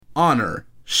Honor,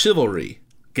 chivalry,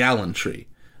 gallantry.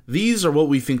 These are what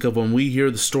we think of when we hear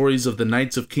the stories of the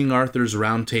Knights of King Arthur's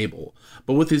Round Table.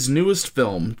 But with his newest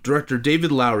film, director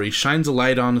David Lowery shines a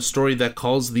light on a story that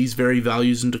calls these very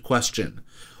values into question.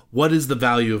 What is the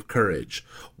value of courage?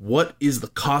 What is the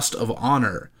cost of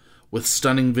honor? With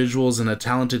stunning visuals and a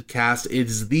talented cast, it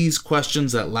is these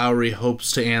questions that Lowery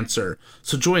hopes to answer.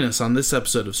 So join us on this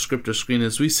episode of Script or Screen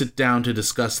as we sit down to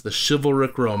discuss the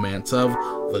chivalric romance of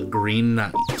The Green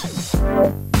Knight.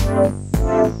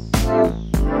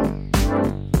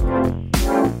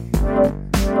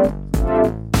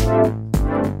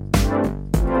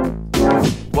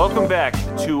 Welcome back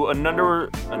to another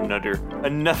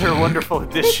wonderful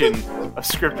edition of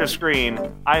Script or Screen.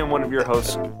 I am one of your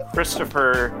hosts,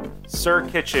 Christopher Sir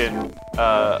Kitchen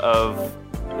of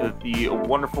the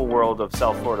wonderful world of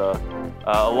South Florida.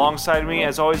 Alongside me,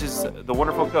 as always, is the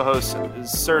wonderful co-host,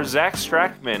 Sir Zach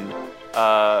Strackman.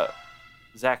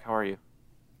 Zach, how are you?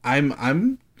 I'm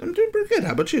doing pretty good.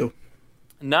 How about you?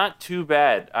 Not too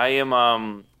bad. I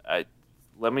am.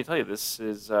 Let me tell you, this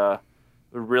is a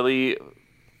really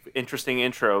interesting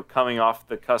intro coming off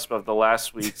the cusp of the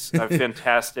last week's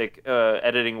fantastic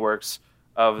editing works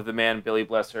of the man Billy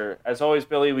Blesser. As always,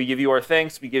 Billy, we give you our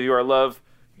thanks, we give you our love.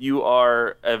 You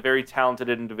are a very talented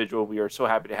individual. We are so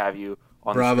happy to have you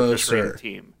on the Script or Screen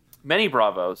team. Many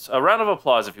bravos. A round of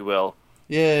applause, if you will.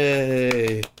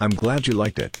 Yay! I'm glad you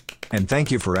liked it. And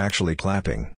thank you for actually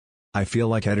clapping. I feel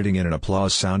like editing in an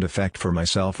applause sound effect for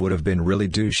myself would have been really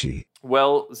douchey.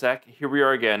 Well, Zach, here we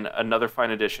are again, another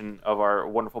fine edition of our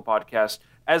wonderful podcast.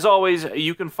 As always,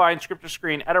 you can find Script or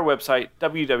Screen at our website,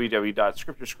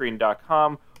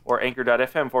 www.scriptorscreen.com or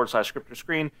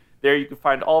anchor.fm/scriptorscreen. There you can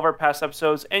find all of our past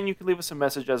episodes, and you can leave us a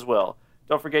message as well.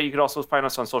 Don't forget, you can also find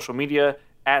us on social media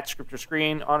at Script or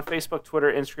Screen on Facebook,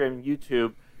 Twitter, Instagram,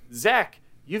 YouTube. Zach,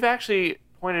 you've actually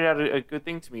pointed out a good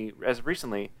thing to me as of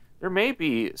recently. There may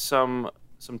be some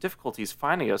difficulties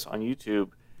finding us on YouTube.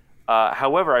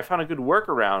 However, I found a good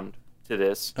workaround to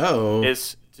this.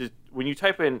 Is when you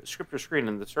type in Script or Screen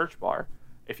in the search bar,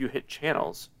 if you hit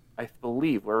channels, I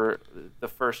believe we're the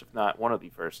first, if not one of the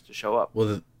first, to show up.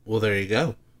 Well, there you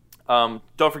go.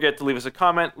 Don't forget to leave us a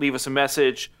comment, leave us a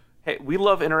message. Hey, we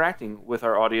love interacting with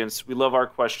our audience. We love our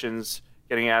questions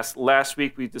getting asked. Last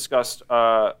week we discussed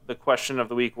the question of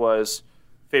the week was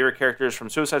favorite characters from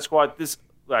Suicide Squad.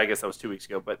 I guess that was 2 weeks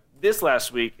ago, but this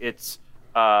last week it's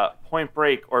Point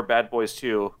Break or Bad Boys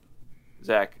 2.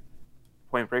 Zach,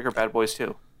 Point Break or Bad Boys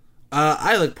 2?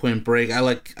 I like Point Break. I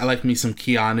like me some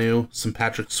Keanu, some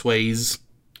Patrick Swayze.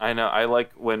 I know. I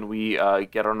like when we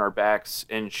get on our backs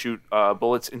and shoot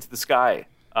bullets into the sky.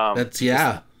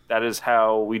 That is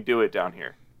how we do it down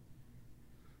here.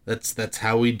 That's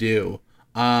how we do.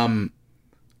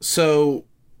 So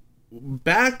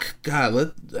back,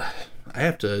 God, I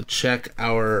have to check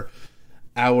our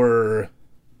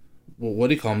what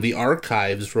do you call them? The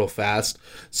archives real fast.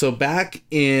 So back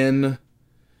in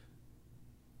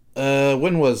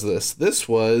when was this? This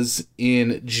was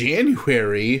in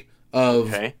January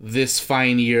of this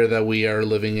fine year that we are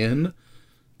living in,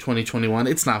 2021.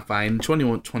 It's not fine.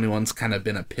 2021's kind of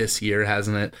been a piss year,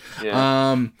 hasn't it?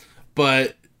 Yeah.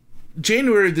 But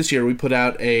January this year, we put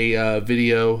out a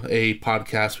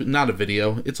podcast. Not a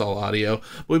video, it's all audio.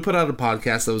 We put out a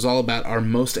podcast that was all about our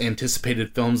most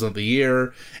anticipated films of the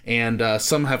year, and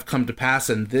some have come to pass.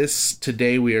 And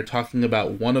today we are talking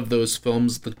about one of those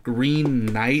films, The Green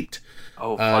Knight.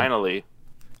 Oh, finally.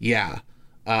 Yeah.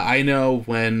 I know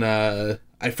when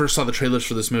I first saw the trailers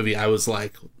for this movie, I was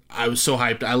so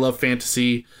hyped. I love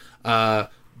fantasy. Dev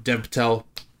Patel,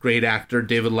 great actor.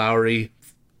 David Lowery,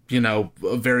 a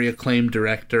very acclaimed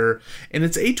director. And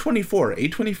it's A24.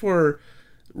 A24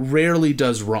 rarely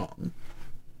does wrong.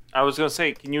 I was going to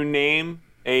say, can you name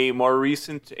a more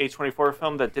recent A24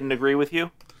 film that didn't agree with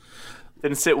you?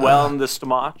 Didn't sit well in the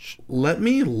stomach? Let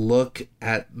me look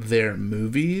at their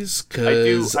movies,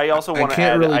 because I also want to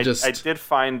add, I did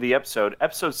find the episode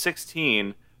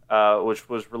 16, which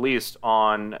was released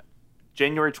on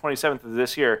January 27th of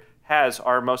this year, has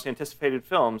our most anticipated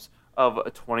films of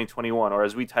 2021, or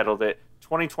as we titled it,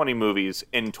 2020 movies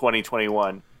in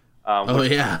 2021.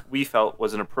 Which we felt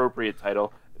was an appropriate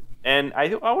title. And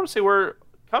I want to say we're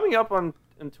coming up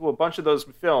into a bunch of those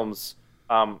films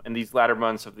in these latter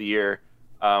months of the year.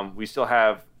 We still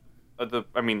have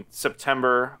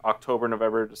September, October,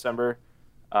 November, December.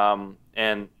 And,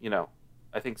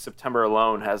 I think September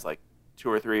alone has like 2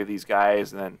 or 3 of these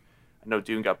guys. And then I know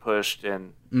Dune got pushed. But,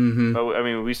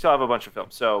 we still have a bunch of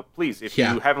films. So please, if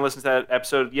you haven't listened to that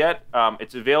episode yet,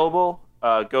 it's available.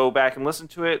 Go back and listen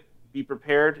to it. Be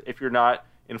prepared. If you're not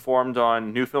informed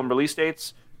on new film release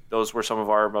dates, those were some of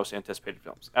our most anticipated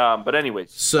films. But anyways,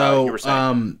 so you were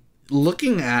saying.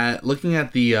 looking at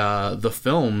the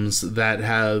films that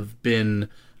have been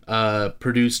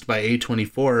produced by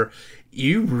A24,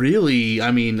 you really,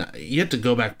 I mean, you have to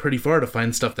go back pretty far to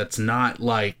find stuff that's not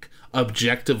like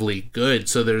objectively good.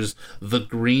 So there's The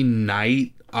Green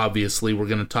Knight. Obviously, we're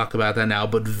going to talk about that now.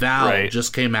 But Val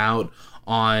just came out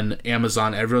on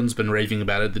Amazon. Everyone's been raving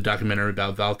about it. The documentary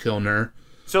about Val Kilmer.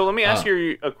 So let me ask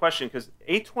you a question, because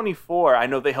A24, I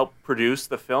know they helped produce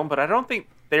the film, but I don't think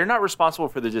they're not responsible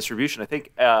for the distribution. I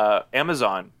think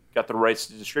Amazon got the rights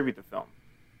to distribute the film.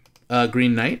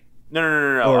 Green Knight? No.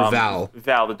 Or Val?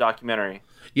 Val, the documentary.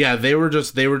 Yeah, they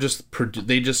just did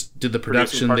the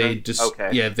production. They just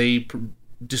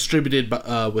distributed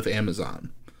with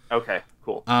Amazon. Okay,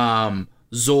 cool.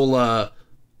 Zola.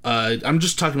 I'm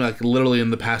just talking like literally in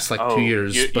the past 2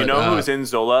 years. You know who's in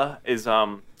Zola is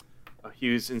he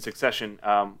was in Succession.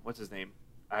 What's his name?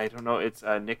 I don't know. It's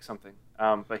Nick something.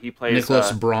 But he plays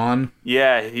Nicholas Braun.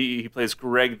 Yeah, he plays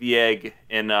Greg the Egg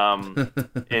in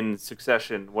in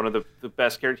Succession. One of the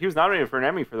best characters. He was nominated for an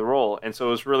Emmy for the role, and so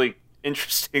it was really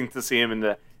interesting to see him in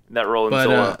that role in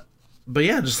Zola. But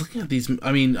yeah, just looking at these,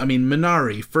 I mean,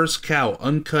 Minari, First Cow,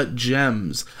 Uncut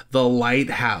Gems, The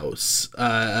Lighthouse,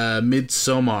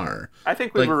 Midsommar. I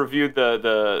think we reviewed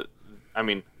the. I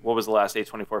mean, what was the last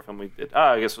A24 film we did?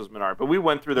 I guess it was Minari, but we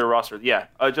went through their roster. Yeah,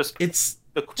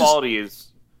 the quality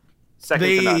is second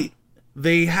to none.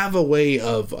 They have a way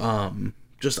of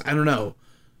just, I don't know,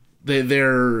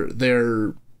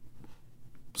 their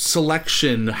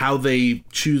selection, how they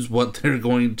choose what they're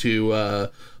going to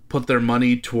put their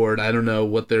money toward. I don't know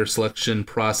what their selection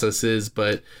process is,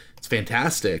 but it's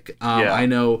fantastic. I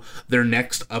know their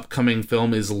next upcoming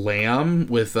film is Lamb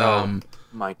with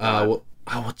my God.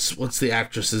 What's the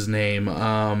actress's name?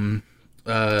 Numi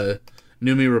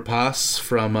Rapace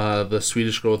from the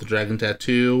Swedish Girl with the Dragon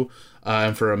Tattoo,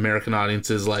 and for American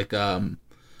audiences like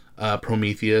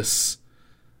Prometheus.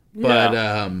 But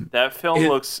that film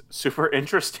looks super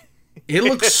interesting. It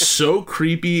looks so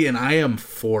creepy, and I am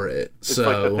for it. It's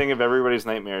like the thing of everybody's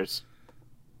nightmares.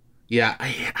 Yeah, I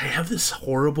have this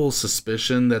horrible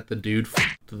suspicion that the dude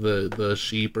f***ed the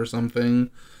sheep or something.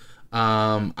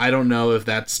 I don't know if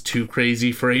that's too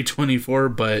crazy for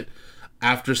A24, but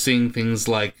after seeing things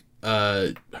like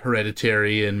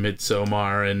Hereditary and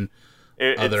Midsommar and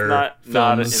other it's films,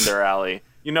 not in their alley.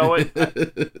 You know what?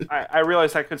 I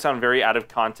realize that could sound very out of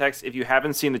context. If you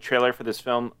haven't seen the trailer for this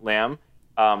film, Lamb,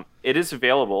 it is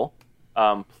available.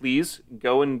 Please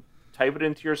go and type it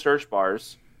into your search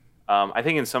bars. I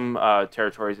think in some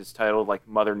territories it's titled like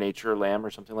Mother Nature Lamb or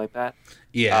something like that.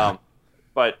 Yeah.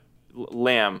 But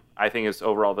Lamb, I think, is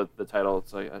overall the title.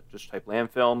 It's like just type Lamb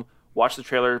film. Watch the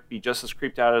trailer. Be just as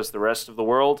creeped out as the rest of the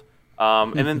world.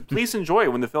 And then please enjoy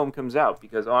it when the film comes out,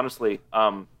 because honestly,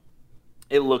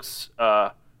 it looks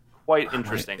quite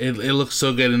interesting. It looks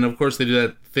so good. And of course they do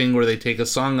that thing where they take a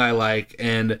song I like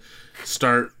and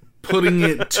start putting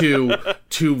it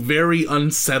to very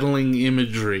unsettling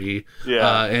imagery.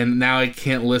 Yeah. And now I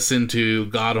can't listen to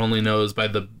God Only Knows by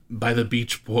the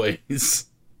Beach Boys.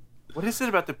 What is it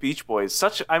about the Beach Boys?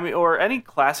 Or any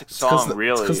classic song,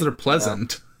 really? It's because they're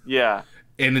pleasant. Yeah.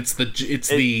 And the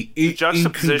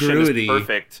juxtaposition is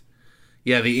perfect.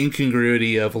 Yeah, the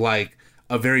incongruity of like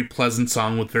a very pleasant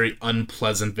song with very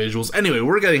unpleasant visuals. Anyway,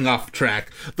 we're getting off track.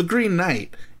 The Green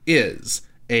Knight is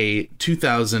a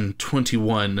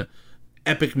 2021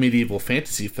 epic medieval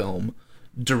fantasy film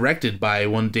directed by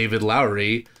one David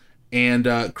Lowery.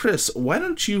 And Chris, why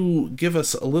don't you give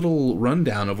us a little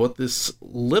rundown of what this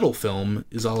little film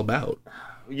is all about?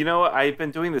 You know, I've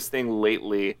been doing this thing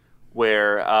lately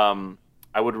where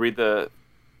I would read the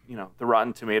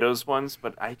Rotten Tomatoes ones,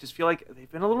 but I just feel like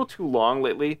they've been a little too long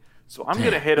lately. So I'm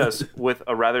going to hit us with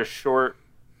a rather short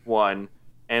one,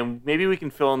 and maybe we can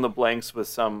fill in the blanks with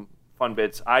some fun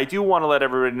bits. I do want to let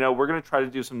everybody know we're going to try to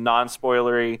do some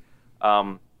non-spoilery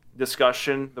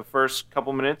discussion the first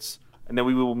couple minutes, and then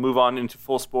we will move on into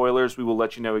full spoilers. We will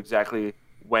let you know exactly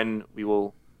when we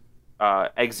will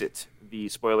exit the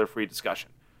spoiler-free discussion.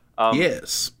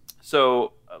 Yes.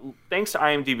 So thanks to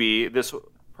IMDb, this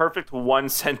perfect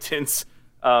one-sentence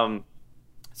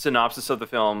synopsis of the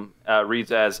film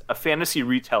reads as a fantasy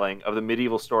retelling of the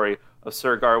medieval story of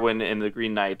Sir Gawain and the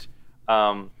Green Knight.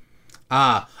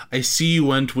 I see you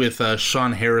went with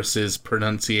Sean Harris's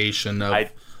pronunciation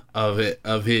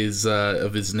of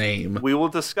his name. We will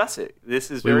discuss it.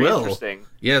 This is very interesting.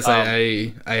 Yes,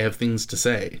 I have things to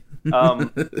say.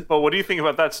 But what do you think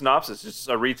about that synopsis? It's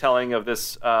a retelling of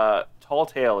this tall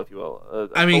tale, if you will.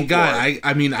 I mean, God,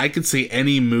 I mean, I could say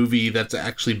any movie that's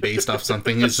actually based off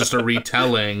something is just a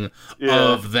retelling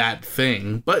of that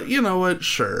thing. But you know what?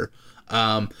 Sure.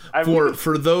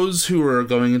 For those who are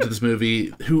going into this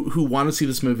movie, who want to see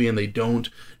this movie and they don't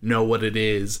know what it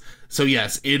is, so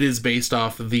yes, it is based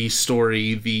off the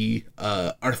story, the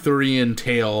Arthurian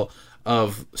tale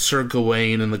of Sir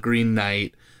Gawain and the Green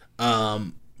Knight,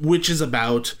 which is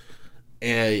about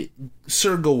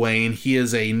Sir Gawain. He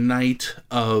is a knight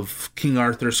of King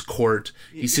Arthur's court.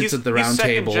 He sits at the round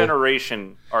table. Second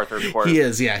generation Arthur court. He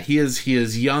is, yeah. He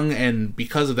is young, and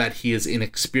because of that, he is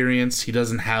inexperienced. He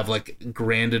doesn't have like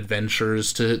grand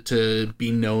adventures to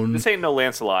be known. This ain't no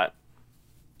Lancelot.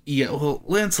 Yeah, well,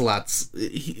 Lancelot's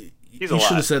He's you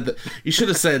should have said that. You should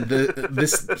have said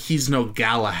this. He's no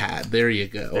Galahad. There you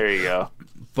go. There you go.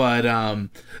 But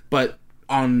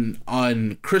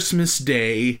on Christmas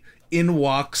Day, in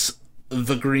walks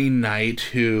the Green Knight,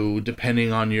 who,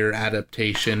 depending on your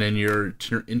adaptation and your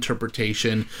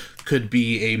interpretation, could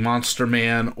be a monster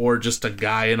man or just a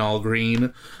guy in all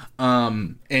green.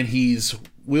 And he's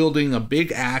wielding a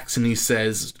big axe, and he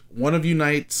says, "One of you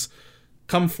knights,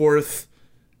 come forth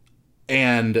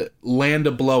and land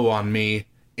a blow on me,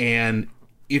 and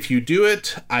if you do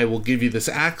it, I will give you this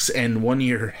axe, and 1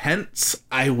 year hence,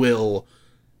 I will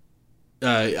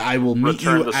meet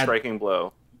Return you the at striking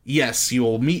blow." Yes, you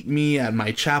will meet me at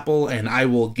my chapel, and I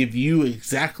will give you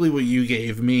exactly what you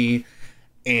gave me,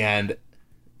 and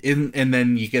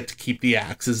then you get to keep the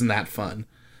axe. Isn't that fun?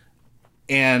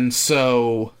 And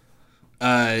so,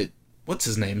 what's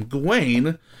his name?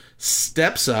 Gawain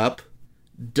steps up,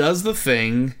 does the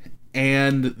thing,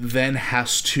 and then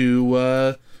has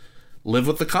to live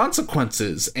with the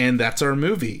consequences, and that's our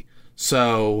movie.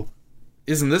 So,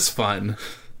 isn't this fun?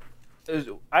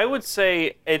 I would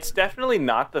say it's definitely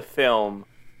not the film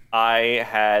I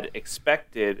had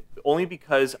expected, only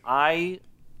because I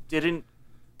don't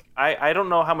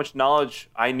know how much knowledge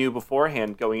I knew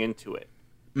beforehand going into it.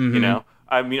 Mm-hmm. You know?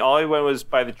 I mean, all I went was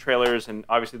by the trailers, and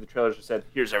obviously the trailers just said,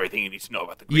 "Here's everything you need to know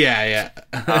about the Green Knight."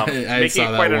 I making saw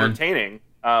it that quite one. entertaining,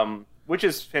 which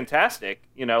is fantastic,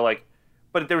 you know, like,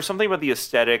 but there was something about the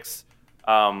aesthetics.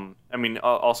 I mean,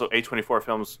 also A24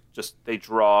 films, just, they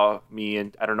draw me,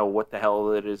 and I don't know what the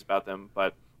hell it is about them,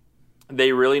 but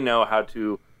they really know how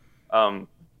to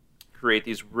create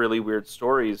these really weird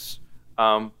stories.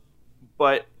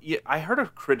 But yeah, I heard a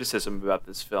criticism about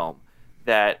this film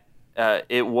that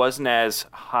it wasn't as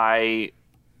high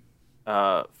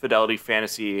fidelity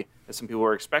fantasy as some people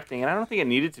were expecting, and I don't think it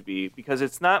needed to be, because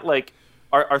it's not like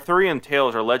Arthurian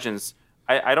tales or legends.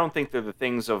 I don't think they're the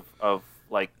things of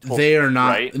like Tolkien, they are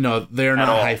not, right? No, they're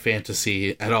not high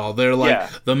fantasy at all. They're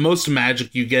like, the most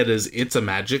magic you get is it's a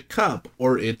magic cup,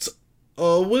 or it's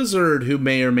a wizard who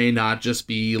may or may not just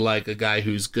be like a guy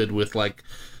who's good with like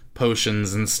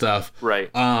potions and stuff, right?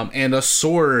 And a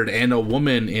sword and a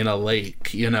woman in a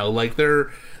lake, you know, like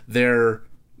they're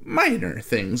minor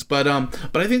things, but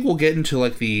I think we'll get into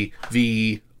like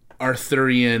the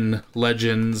Arthurian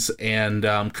legends and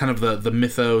kind of the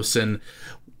mythos and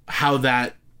how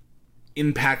that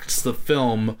impacts the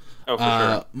film,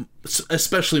 sure.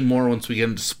 Especially more once we get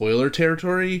into spoiler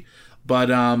territory. But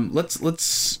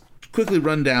let's quickly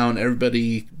run down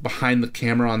everybody behind the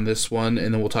camera on this one,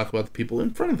 and then we'll talk about the people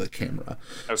in front of the camera.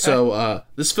 Okay. So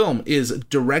this film is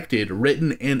directed,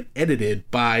 written, and edited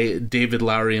by David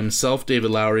Lowery himself.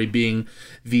 David Lowery being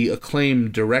the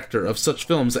acclaimed director of such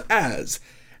films as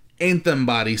Ain't Them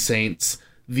Body Saints,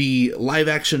 the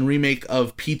live-action remake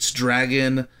of Pete's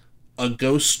Dragon, A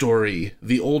Ghost Story,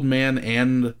 The Old Man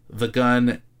and the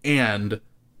Gun, and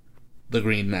The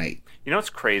Green Knight. You know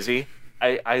what's crazy?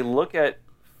 I look at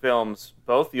films,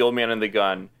 both The Old Man and the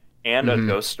Gun and A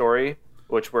Ghost Story,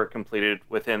 which were completed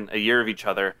within a year of each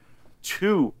other.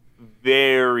 Two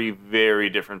very, very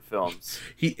different films.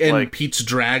 Pete's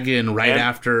Dragon not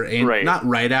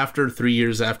right after, 3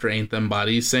 years after Ain't Them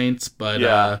Body Saints,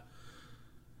 but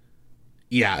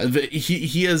he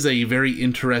has a very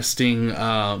interesting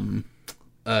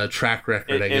track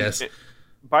record, I guess.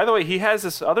 By the way, he has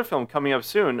this other film coming up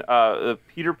soon,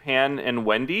 Peter Pan and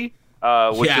Wendy,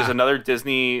 which is another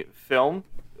Disney film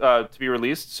to be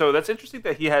released. So that's interesting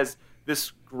that he has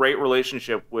this great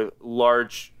relationship with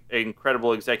large,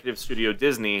 incredible executive studio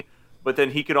Disney, but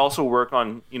then he could also work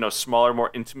on, you know, smaller,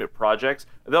 more intimate projects.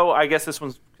 Though I guess this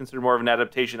one's considered more of an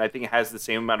adaptation. I think it has the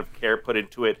same amount of care put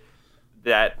into it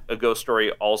that A Ghost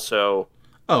Story also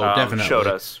definitely showed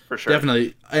us, for sure.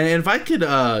 Definitely. And if I could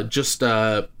just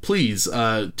please,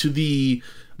 to the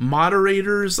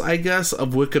moderators, I guess, of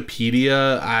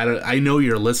Wikipedia, I know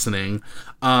you're listening,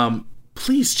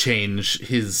 please change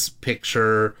his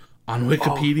picture on What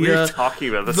are you Wikipedia. talking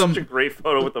about? That's such a great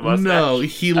photo with the mustache. No,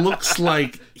 he looks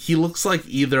like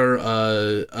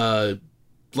either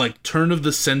like turn of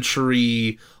the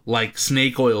century like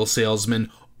snake oil salesman,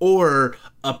 or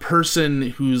a person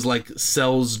who's like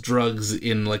sells drugs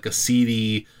in like a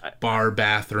seedy bar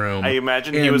bathroom. I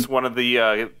imagine he was one of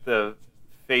the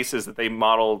faces that they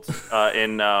modeled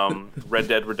in Red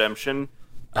Dead Redemption.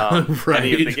 Right.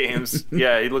 Any of the games.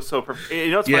 Yeah, he looks so perfect.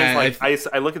 You know what's funny? It's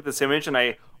like I look at this image and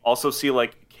I also see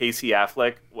like Casey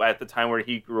Affleck at the time where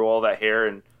he grew all that hair,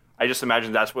 and I just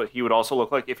imagine that's what he would also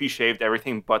look like if he shaved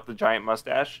everything but the giant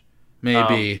mustache.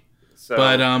 Maybe. So.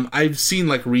 But I've seen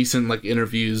like recent like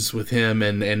interviews with him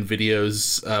and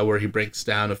videos where he breaks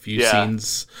down a few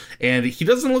scenes, and he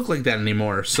doesn't look like that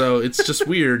anymore. So it's just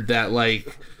weird that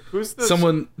like who's this?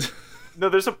 someone. No,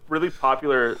 there's a really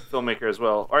popular filmmaker as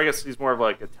well, or I guess he's more of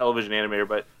like a television animator,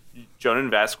 but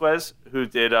Jonan Vasquez, who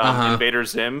did Invader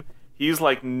Zim, he's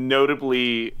like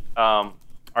notably, or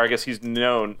I guess he's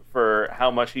known for how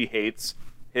much he hates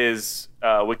his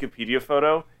Wikipedia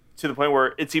photo, to the point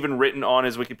where it's even written on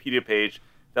his Wikipedia page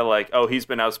that like, oh, he's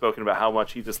been outspoken about how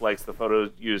much he dislikes the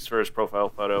photo used for his profile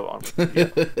photo on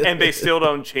Wikipedia. And they still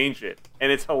don't change it,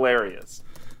 and it's hilarious.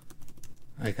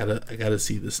 I gotta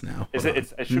see this now.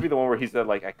 It should be the one where he's at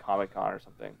like at Comic-Con or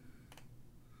something.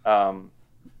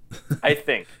 I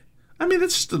think. I mean,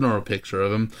 that's just a normal picture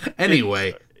of him.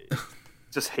 Anyway.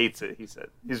 Just hates it, he said.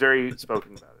 He's very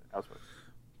spoken about it. Outspoken.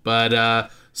 But,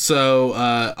 so,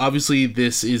 obviously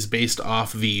this is based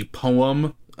off the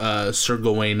poem, Sir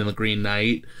Gawain and the Green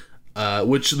Knight,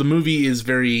 which the movie is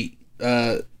very,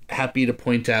 happy to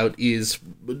point out is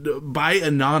by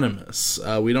Anonymous.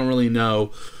 We don't really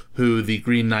know who the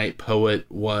Green Knight poet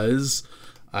was.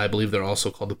 I believe they're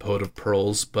also called the Poet of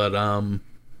Pearls, but,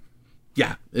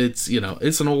 yeah, it's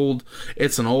an old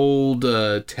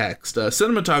text.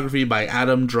 Cinematography by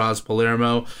Adam Draws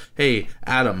Palermo. Hey,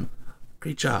 Adam,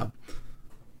 great job.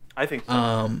 I think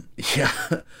so. Yeah.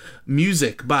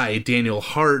 Music by Daniel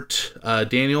Hart.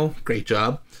 Daniel, great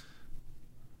job.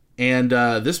 And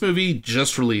this movie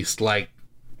just released like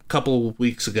a couple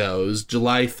weeks ago. It was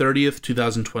July 30th,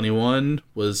 2021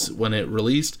 was when it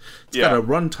released. It's got a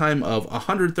runtime of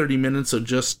 130 minutes, so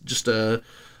just a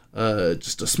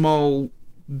small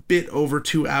bit over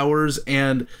 2 hours,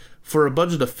 and for a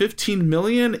budget of $15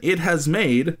 million, it has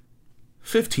made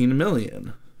 $15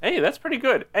 million. Hey, that's pretty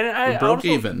good. And I broke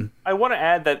even. I want to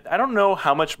add that I don't know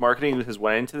how much marketing has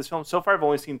went into this film. So far, I've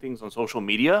only seen things on social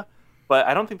media, but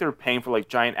I don't think they're paying for like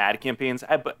giant ad campaigns.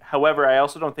 However, I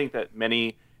also don't think that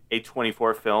many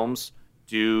A24 films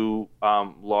do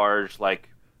large like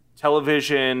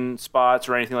television spots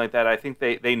or anything like that. I think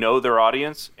they know their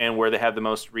audience and where they have the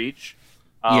most reach.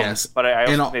 Yes. But I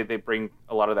also think they bring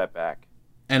a lot of that back.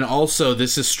 And also,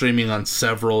 this is streaming on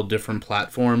several different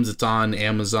platforms. It's on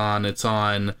Amazon. It's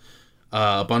on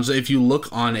a bunch of... If you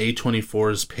look on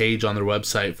A24's page on their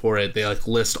website for it, they like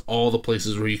list all the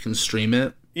places where you can stream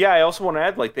it. Yeah, I also want to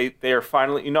add, like, they are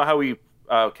finally... You know how we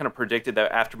kind of predicted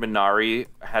that after Minari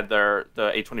had the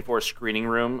A24 screening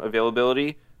room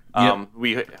availability? Yep.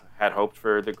 We had hoped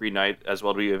for The Green Knight as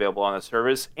well to be available on the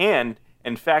service. And,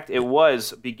 in fact, it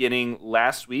was beginning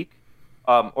last week.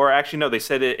 Or actually, no, they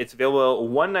said it's available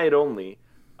one night only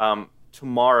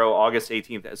tomorrow, August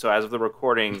 18th. So as of the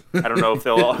recording, I don't know if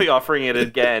they'll be offering it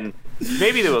again.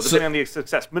 Maybe they will, depending on the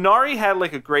success. Minari had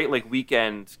like a great like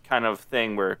weekend kind of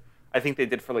thing where I think they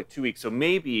did for like 2 weeks. So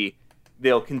maybe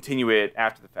they'll continue it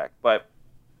after the fact. But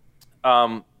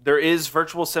there is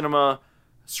virtual cinema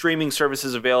streaming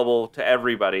services available to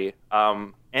everybody.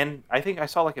 And I think I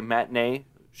saw like a matinee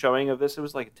showing of this. It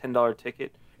was like a $10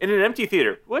 ticket. In an empty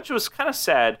theater, which was kind of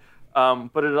sad,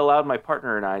 but it allowed my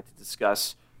partner and I to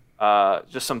discuss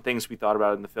just some things we thought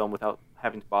about in the film without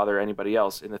having to bother anybody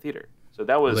else in the theater. So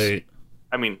that was, it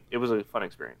was a fun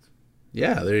experience.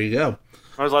 Yeah, there you go.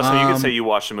 When was the last time you could say you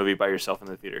watched a movie by yourself in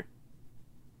the theater?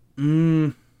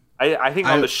 I think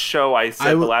on the show I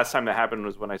said the last time that happened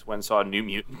was when I went and saw New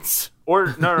Mutants.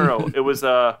 Or, no. It was,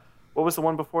 what was the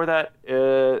one before that?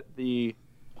 The...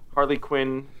 Harley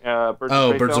Quinn, Birds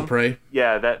of Prey.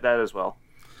 Yeah, that as well.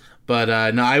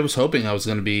 But no, I was hoping I was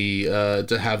going to be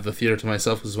to have the theater to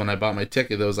myself, because when I bought my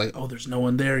ticket, it was like, oh, there's no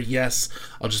one there. Yes,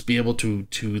 I'll just be able to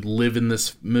live in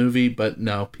this movie. But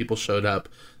no, people showed up.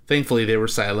 Thankfully, they were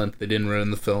silent. They didn't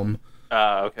ruin the film.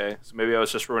 Okay. So maybe I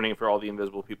was just ruining it for all the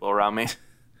invisible people around me.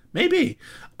 Maybe.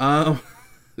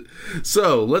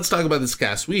 So let's talk about this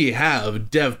cast. We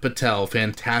have Dev Patel,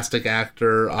 fantastic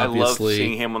actor. Obviously, I love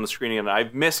seeing him on the screen, and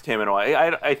I've missed him in a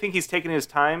while. I think he's taken his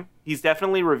time. He's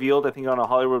definitely revealed, I think, on a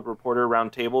Hollywood Reporter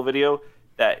roundtable video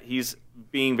that he's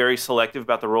being very selective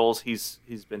about the roles he's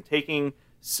been taking.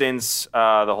 since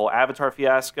the whole Avatar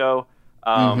fiasco.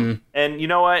 And you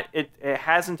know what? It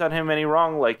hasn't done him any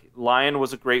wrong. Like, Lion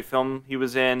was a great film he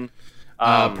was in.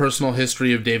 Personal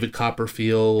History of David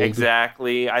Copperfield.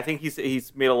 Exactly. I think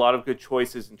he's made a lot of good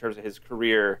choices in terms of his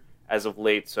career as of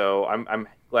late. So I'm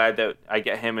glad that I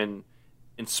get him in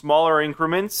smaller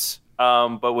increments,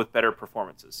 but with better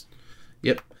performances.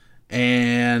 Yep.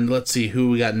 And let's see who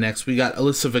we got next. We got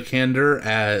Alicia Vikander.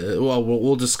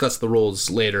 We'll discuss the roles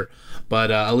later.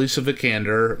 But Alicia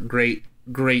Vikander, great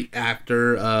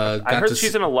actor. I heard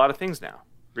she's in a lot of things now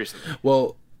recently.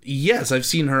 Well, yes, I've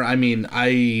seen her. I mean,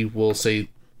 I will say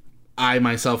I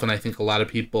myself, and I think a lot of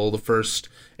people, the first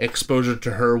exposure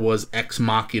to her was Ex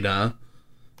Machina.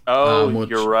 Oh,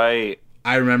 you're right.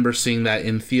 I remember seeing that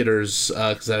in theaters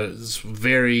because I was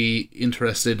very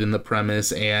interested in the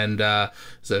premise, and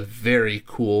it's a very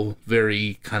cool,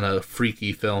 very kind of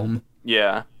freaky film.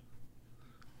 Yeah.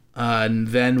 And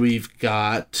then we've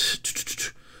got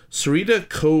Sarita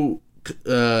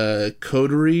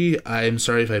Koduri. I'm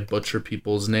sorry if I butcher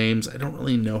people's names. I don't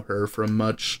really know her from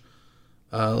much.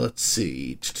 Let's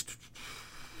see.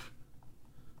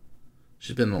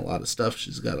 She's been in a lot of stuff.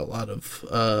 She's got a lot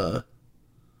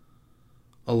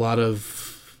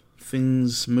of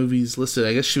things, movies listed.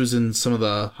 I guess she was in some of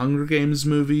the Hunger Games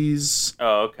movies.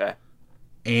 Oh, okay.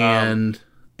 And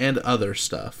other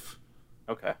stuff.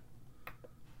 Okay.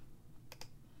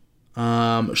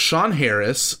 Sean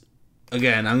Harris,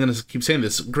 again, I'm going to keep saying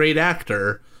this, great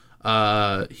actor.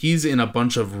 He's in a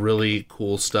bunch of really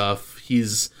cool stuff.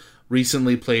 He's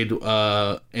recently played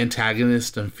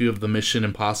antagonist in a few of the Mission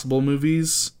Impossible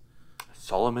movies.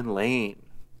 Solomon Lane.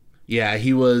 Yeah,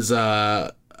 he was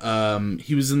in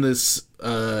this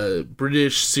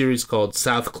British series called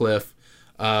Southcliffe,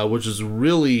 which is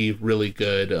really, really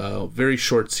good. Very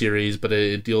short series, but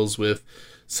it deals with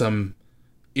some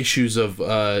issues of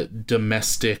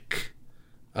domestic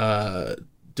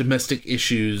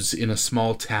issues in a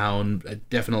small town. I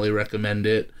definitely recommend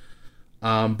it.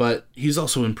 But he's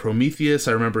also in Prometheus.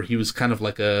 I remember he was kind of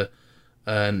like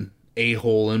an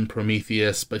a-hole in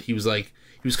Prometheus, but he was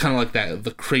kind of like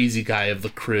the crazy guy of the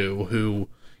crew who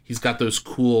he's got those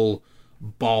cool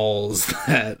balls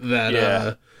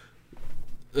that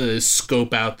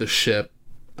scope out the ship.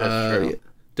 That's true.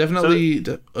 Definitely.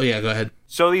 Go ahead.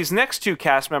 So these next two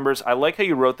cast members, I like how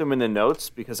you wrote them in the notes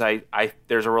because I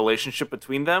there's a relationship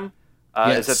between them.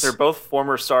 Yes. Is that they're both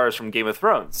former stars from Game of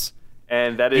Thrones,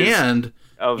 and that is and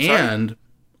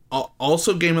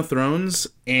also Game of Thrones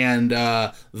and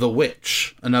The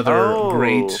Witch, another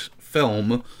great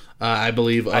film. I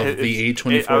believe of the A24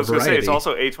 variety. I was going to say it's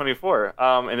also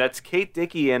A24, and that's Kate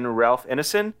Dickie and Ralph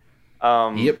Ineson.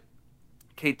 Yep.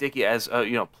 Kate Dickie as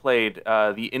played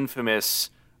the infamous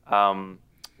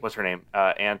what's her name,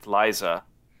 Aunt Liza.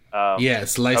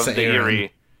 Yes, Liza Aaron.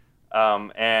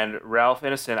 And Ralph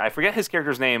Ineson, I forget his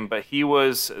character's name, but he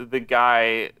was the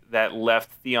guy that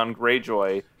left Theon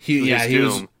Greyjoy. He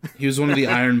was one of the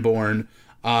Ironborn.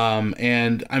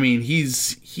 And I mean,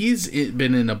 he's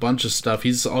been in a bunch of stuff.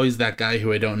 He's always that guy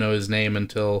who I don't know his name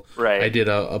until I did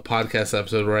a podcast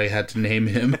episode where I had to name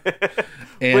him.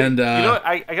 And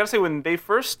I gotta say, when we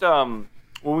first saw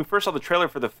the trailer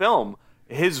for the film,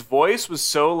 his voice was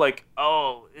so like,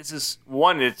 oh, this is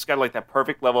one. It's got like that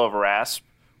perfect level of rasp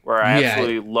where I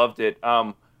absolutely loved it.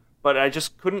 But I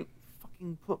just couldn't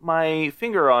fucking put my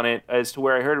finger on it as to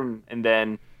where I heard him. And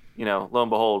then, lo and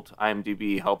behold,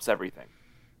 IMDb helps everything.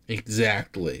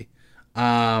 Exactly.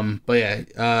 Also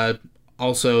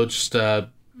just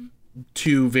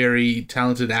two very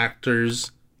talented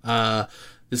actors.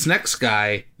 This next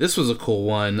guy, this was a cool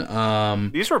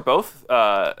one. These were both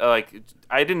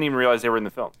I didn't even realize they were in the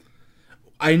film.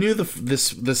 I knew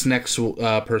this next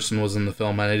person was in the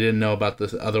film, and I didn't know about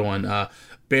this other one.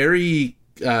 Barry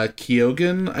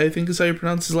Keoghan, I think is how you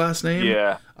pronounce his last name.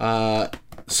 Yeah.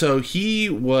 So he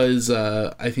was,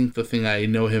 I think the thing I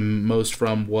know him most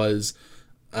from was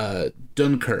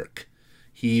Dunkirk.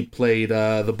 He played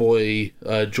the boy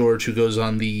George who goes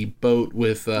on the boat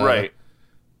with right.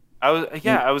 I was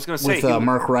going to say with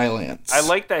Mark Rylance. I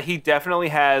like that he definitely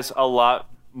has a lot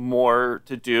more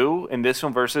to do in this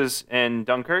one versus in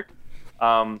Dunkirk.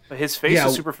 But his face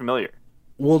is super familiar.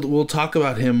 We'll talk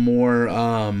about him more,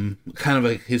 kind of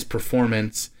like his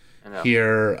performance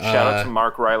here. Shout out to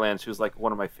Mark Rylance, who's like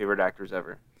one of my favorite actors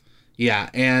ever. Yeah,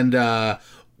 and I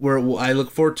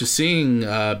look forward to seeing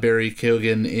Barry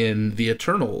Keoghan in The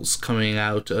Eternals coming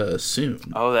out soon.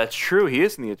 Oh, that's true. He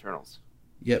is in The Eternals.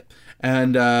 Yep.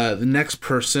 And the next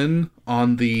person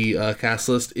on the cast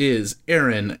list is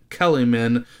Erin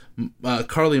Kellyman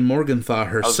Carly Morgenthau I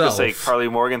was herself. going to say Carly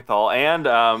Morgenthau and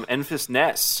Enfys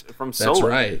Nest from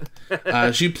Solo. That's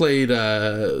right. She played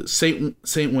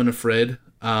Saint Winifred,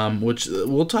 which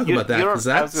we'll talk about that. I was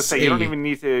going to say, you don't even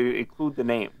need to include the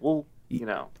name. Well,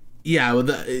 Yeah, well,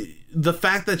 the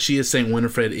fact that she is Saint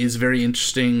Winifred is very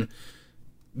interesting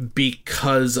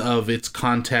because of its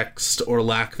context or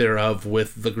lack thereof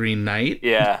with the Green Knight.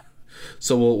 Yeah.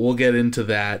 So we'll get into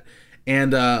that.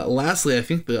 And lastly, I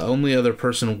think the only other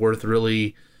person worth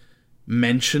really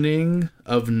mentioning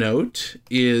of note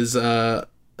is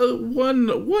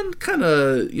one kind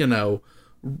of,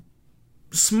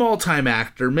 small time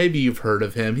actor. Maybe you've heard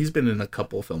of him. He's been in a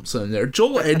couple films in there.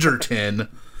 Joel Edgerton.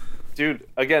 Dude,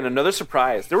 again, another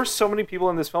surprise. There were so many people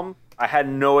in this film. I had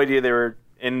no idea they were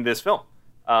in this film.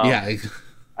 Yeah.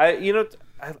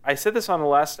 I said this on the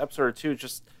last episode or two.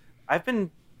 Just I've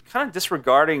been kind of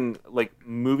disregarding like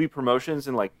movie promotions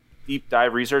and like deep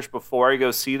dive research before I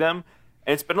go see them,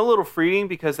 and it's been a little freeing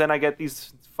because then I get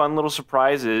these fun little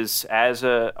surprises as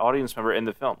a audience member in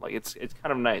the film. Like it's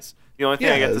kind of nice. The only thing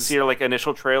I get to see are like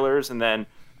initial trailers, and then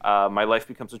my life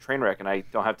becomes a train wreck, and I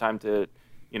don't have time to,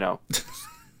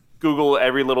 Google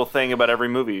every little thing about every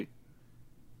movie.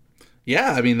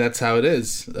 Yeah, I mean that's how it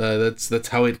is. That's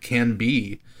how it can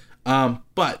be.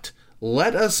 But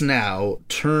let us now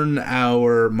turn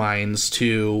our minds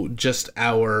to just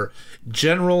our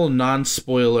general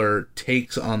non-spoiler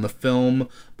takes on the film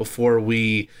before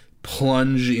we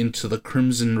plunge into the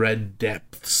crimson red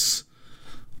depths.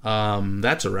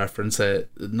 That's a reference that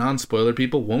non-spoiler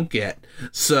people won't get.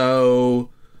 So,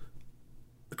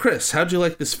 Chris, how'd you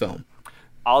like this film?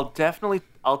 I'll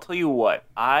tell you what.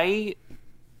 I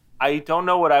don't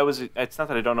know what I was. It's not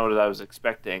that I don't know what I was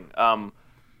expecting.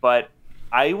 But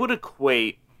I would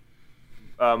equate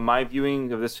my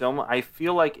viewing of this film. I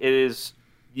feel like it is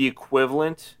the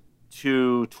equivalent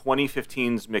to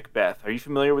 2015's Macbeth. Are you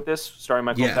familiar with this? Starring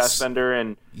Michael Fassbender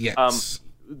and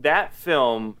that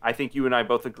film. I think you and I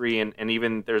both agree, and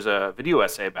even there's a video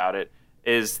essay about it.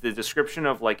 Is the description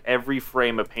of like every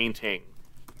frame of painting,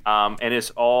 and it's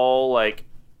all like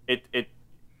it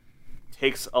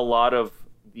takes a lot of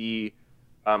the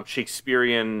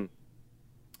Shakespearean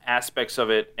aspects of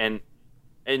it and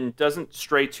doesn't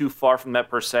stray too far from that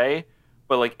per se,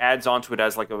 but like adds onto it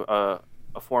as like a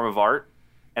form of art.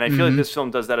 And I feel like this film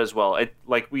does that as well. It,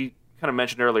 like we kind of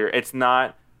mentioned earlier, it's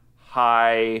not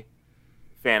high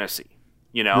fantasy,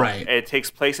 Right. It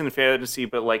takes place in fantasy,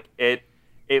 but like it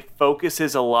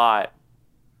focuses a lot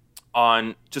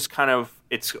on just kind of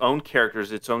its own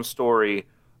characters, its own story.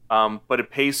 But it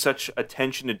pays such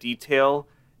attention to detail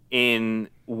in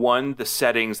the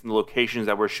settings and the locations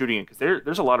that we're shooting in, because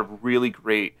there's a lot of really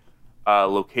great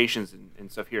locations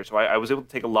and stuff here. So I was able to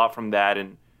take a lot from that,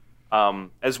 and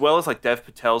as well as like Dev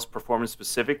Patel's performance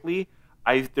specifically.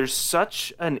 There's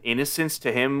such an innocence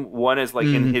to him. One is like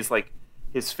in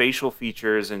his facial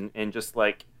features and just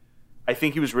like I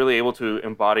think he was really able to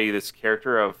embody this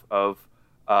character of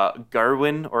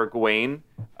Garwin or Gawain.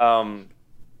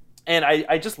 And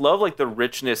I just love like the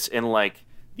richness in like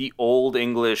the old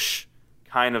English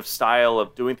kind of style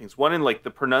of doing things. One in like the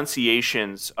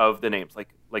pronunciations of the names,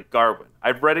 like Garwin.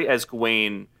 I've read it as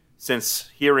Gawain since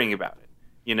hearing about it,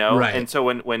 Right. And so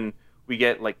when we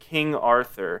get like King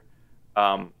Arthur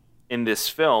in this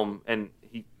film, and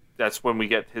that's when we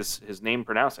get his name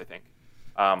pronounced, I think.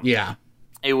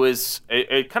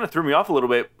 It kind of threw me off a little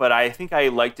bit, but I think I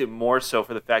liked it more so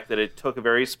for the fact that it took a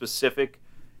very specific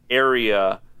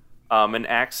area, an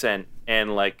accent,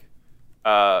 and like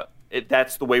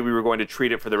that's the way we were going to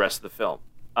treat it for the rest of the film.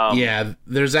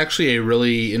 There's actually a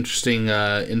really interesting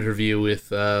interview with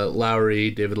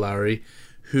David Lowery,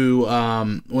 who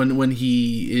when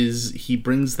he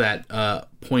brings that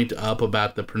point up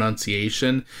about the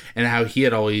pronunciation and how he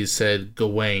had always said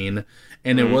Gawain,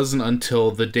 and it wasn't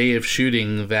until the day of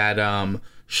shooting that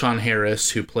Sean Harris,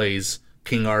 who plays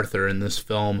King Arthur in this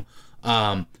film,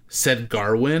 said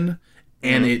Garwin.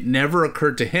 And it never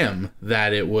occurred to him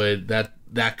that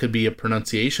that could be a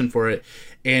pronunciation for it.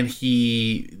 And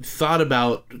he thought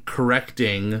about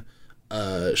correcting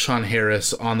Sean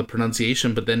Harris on the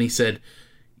pronunciation, but then he said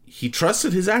he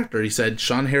trusted his actor. He said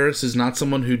Sean Harris is not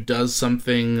someone who does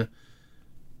something,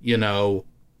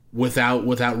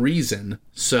 without reason.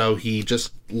 So he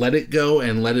just let it go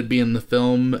and let it be in the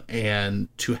film, and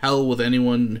to hell with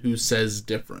anyone who says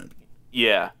different.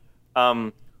 Yeah.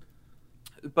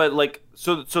 But like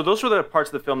so those were the parts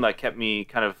of the film that kept me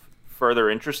kind of further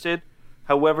interested.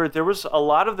 However, there was a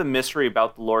lot of the mystery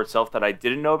about the lore itself that I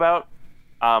didn't know about.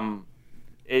 I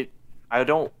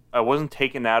wasn't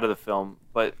taken out of the film,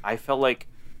 but I felt like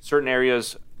certain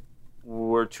areas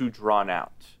were too drawn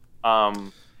out.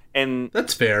 And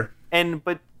That's fair.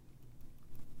 but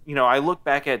you know, I look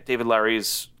back at David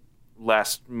Lowery's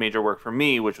last major work for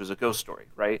me, which was A Ghost Story,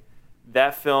 right?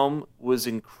 That film was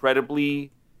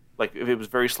incredibly, like, it was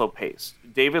very slow paced.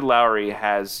 David Lowery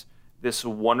has this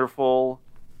wonderful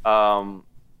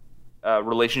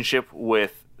relationship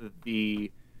with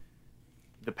the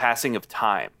passing of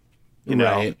time, you know,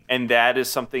 Right. and that is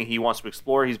something he wants to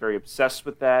explore. He's very obsessed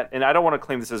with that, and I don't want to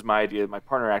claim this as my idea. My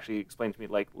partner actually explained to me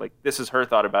like this is her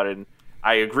thought about it, and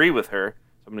I agree with her.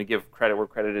 So I'm going to give credit where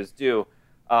credit is due.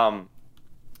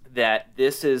 That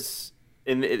this is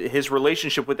in his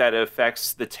relationship with that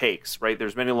affects the takes, right?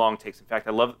 There's many long takes. In fact,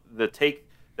 I love the take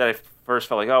that I first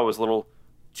felt like, oh, it was a little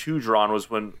too drawn, was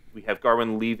when we have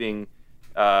Garwin leaving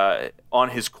on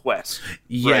his quest.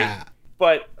 Yeah. Right?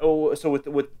 But so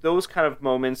with those kind of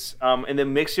moments, and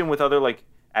then mixing with other like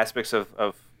aspects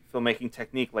of filmmaking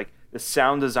technique, like the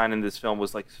sound design in this film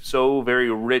was like so very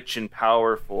rich and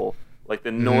powerful. Like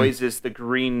the noises the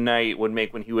Green Knight would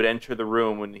make when he would enter the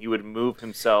room, when he would move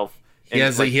himself. He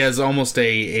has almost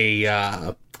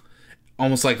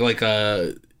almost like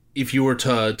a, if you were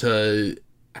to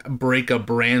break a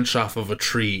branch off of a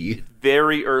tree.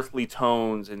 Very earthly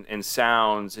tones and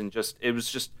sounds, and it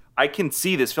was just I can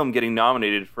see this film getting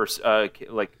nominated for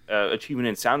achievement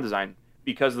in sound design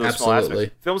because of those small Absolutely.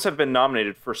 aspects. Films have been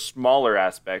nominated for smaller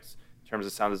aspects in terms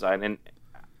of sound design, and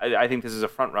I think this is a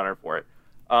front runner for it.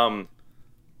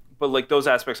 But like those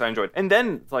aspects I enjoyed, and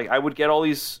then like I would get all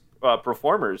these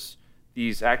performers,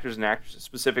 these actors and actresses,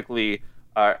 specifically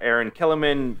Aaron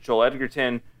Kellerman, Joel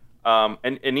Edgerton,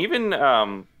 and even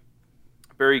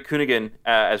Barry Coonigan,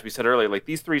 as we said earlier. Like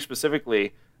these three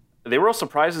specifically, they were all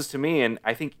surprises to me, and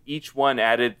I think each one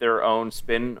added their own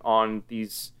spin on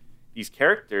these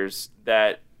characters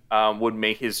that would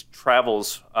make his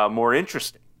travels more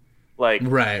interesting. Like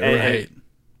Right.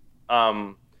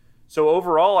 So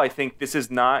overall, I think this film's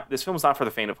not for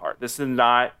the faint of heart. This is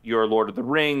not your Lord of the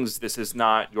Rings. This is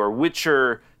not your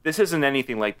Witcher. This isn't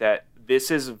anything like that.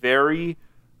 This is this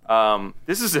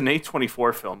is an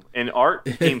A24 film, and art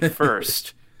came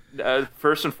first and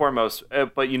foremost.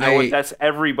 But you know what? That's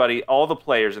everybody, all the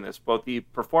players in this, both the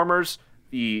performers,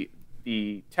 the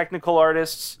technical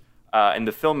artists, and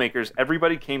the filmmakers.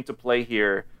 Everybody came to play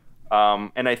here,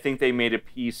 and I think they made a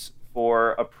piece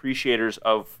for appreciators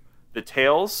of the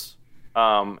tales.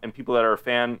 And people that are a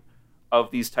fan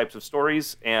of these types of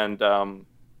stories, and that's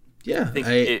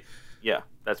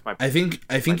my. I think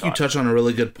you touch on a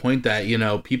really good point that, you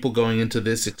know, people going into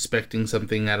this expecting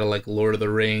something out of like Lord of the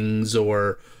Rings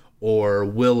or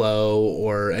Willow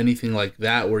or anything like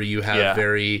that, where you have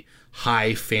very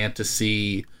high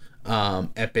fantasy,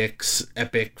 epic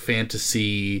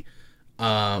fantasy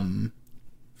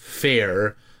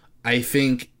fare. I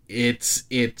think it's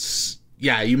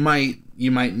you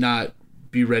might not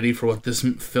be ready for what this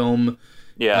film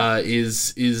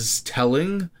is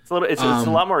telling. It's a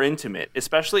lot more intimate,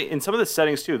 especially in some of the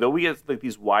settings too. Though we get like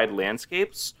these wide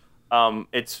landscapes,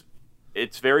 it's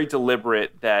very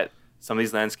deliberate that some of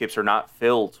these landscapes are not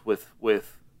filled with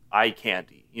eye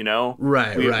candy. You know,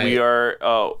 right. We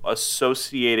are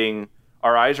associating.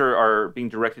 Our eyes are being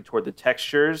directed toward the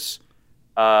textures.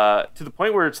 To the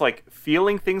point where it's like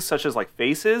feeling things such as like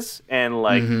faces and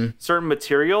like certain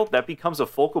material that becomes a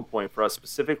focal point for us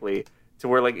specifically, to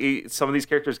where like some of these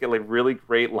characters get like really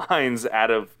great lines out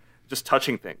of just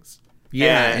touching things.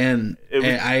 And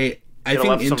I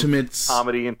think intimate's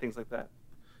comedy and things like that.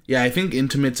 Yeah, I think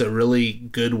intimate's a really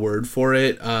good word for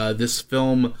it. This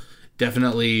film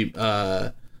definitely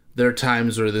there are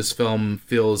times where this film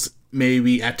feels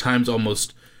maybe at times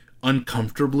almost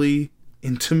uncomfortably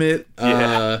intimate.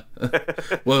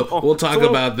 We'll talk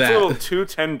about that. It's a little too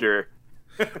tender.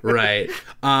 Right.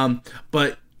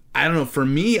 But I don't know, for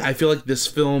me, I feel like this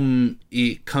film,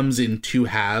 it comes in two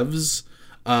halves.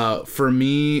 For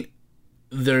me,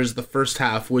 there's the first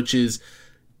half, which is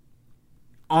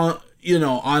on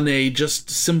a just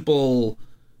simple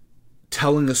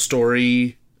telling a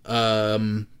story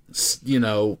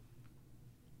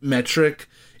metric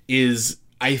is,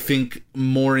 I think,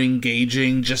 more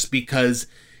engaging just because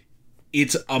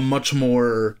it's a much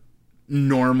more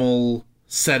normal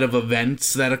set of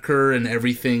events that occur and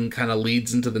everything kind of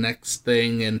leads into the next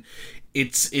thing, and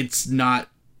it's not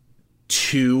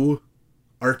too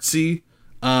artsy.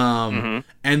 And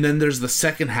then there's the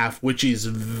second half, which is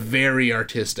very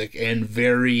artistic and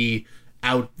very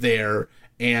out there,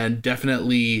 and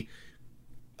definitely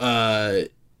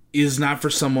is not for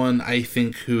someone, I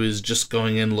think, who is just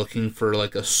going in looking for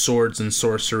like a swords and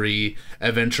sorcery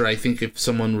adventure. I think if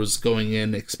someone was going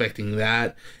in expecting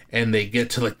that and they get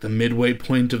to like the midway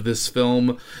point of this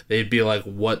film, they'd be like,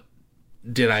 what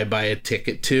did I buy a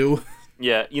ticket to?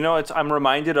 Yeah, I'm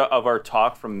reminded of our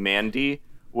talk from Mandy,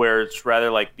 where it's rather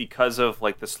like because of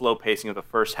like the slow pacing of the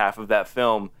first half of that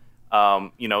film,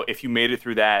 if you made it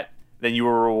through that, then you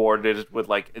were rewarded with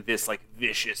like this like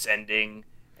vicious ending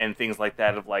and things like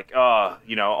that of like,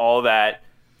 all that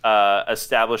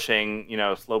establishing,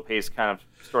 slow paced kind of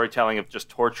storytelling of just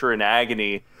torture and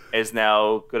agony is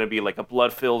now going to be like a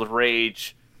blood filled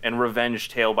rage and revenge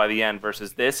tale by the end,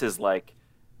 versus this is like,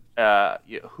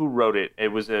 who wrote it? It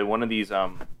was one of these. I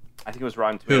think it was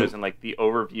Rotten Tomatoes, and like the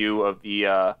overview of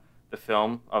the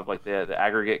film of like the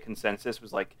aggregate consensus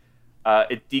was like,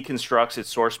 it deconstructs its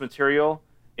source material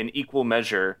in equal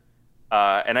measure,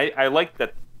 and I like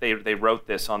that they wrote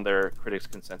this on their critics'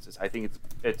 consensus. I think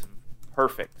it's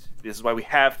perfect. This is why we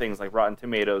have things like Rotten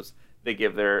Tomatoes. They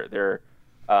give their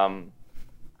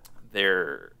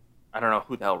I don't know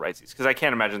who the hell writes these, because I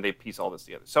can't imagine they piece all this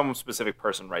together. Some specific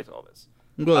person writes all this.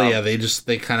 Well, yeah,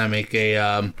 they kind of make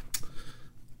a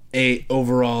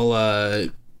overall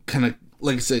kind of,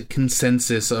 like I said,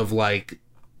 consensus of like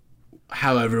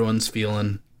how everyone's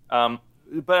feeling. But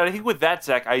I think with that,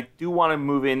 Zach, I do want to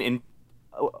move in and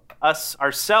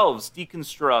ourselves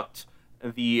deconstruct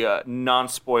the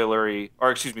non-spoilery,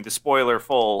 or excuse me, the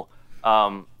spoiler-full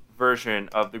version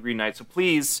of The Green Knight. So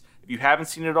please, if you haven't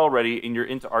seen it already and you're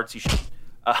into artsy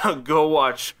shit, go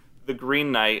watch The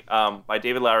Green Knight by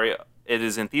David Lowery. It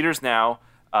is in theaters now.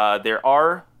 There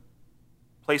are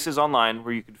places online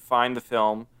where you could find the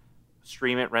film,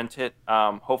 stream it, rent it.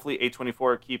 Hopefully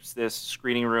A24 keeps this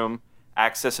screening room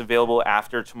access available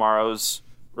after tomorrow's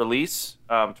release,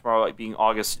 tomorrow being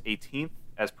August 18th,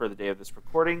 as per the day of this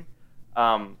recording.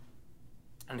 And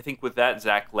I think with that,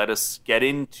 Zach, let us get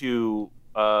into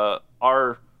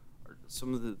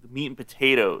some of the meat and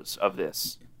potatoes of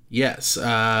this. Yes.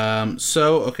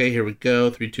 So, okay, here we go.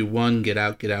 3, 2, 1, get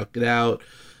out, get out, get out.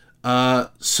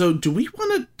 So do we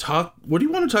want to talk, what do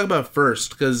you want to talk about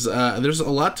first? Because there's a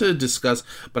lot to discuss,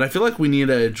 but I feel like we need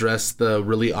to address the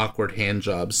really awkward hand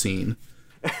job scene.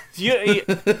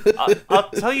 I'll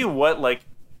tell you what, like,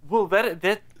 well,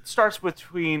 that starts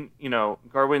between,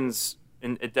 Garwin's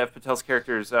and Dev Patel's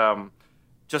characters,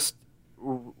 just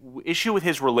issue with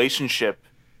his relationship,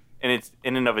 and it's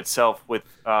in and of itself with,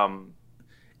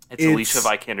 it's Alicia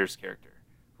Vikander's character.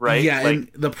 Right? Yeah, like, and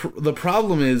the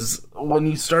problem is when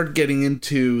you start getting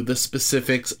into the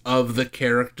specifics of the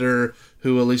character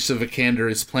who Alicia Vikander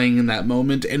is playing in that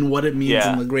moment and what it means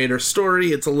in the greater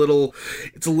story, it's a little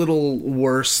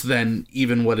worse than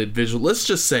even what it visual. Let's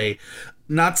just say,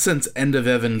 not since End of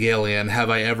Evangelion have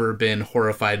I ever been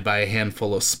horrified by a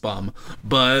handful of spum,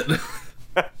 but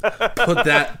put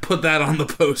that on the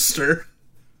poster.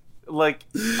 Like,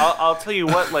 I'll tell you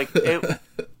what, like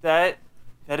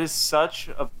that is such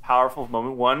a powerful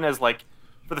moment. One, as like,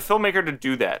 for the filmmaker to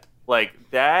do that, like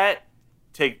that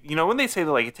when they say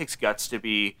that like it takes guts to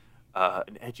be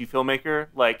an edgy filmmaker,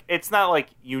 like it's not like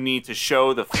you need to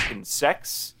show the fucking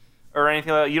sex or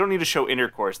anything like that. You don't need to show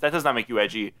intercourse. That does not make you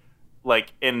edgy,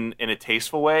 like in a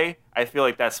tasteful way. I feel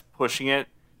like that's pushing it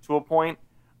to a point.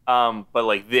 But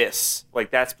like this,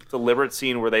 like that's a deliberate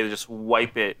scene where they just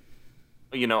wipe it,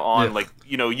 on like,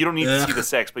 you don't need to see the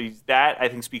sex, but that I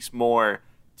think speaks more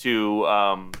to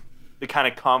the kind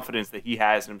of confidence that he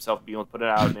has in himself being able to put it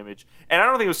out an image. And I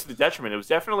don't think it was to the detriment. It was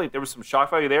definitely, there was some shock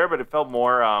value there, but it felt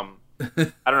more, I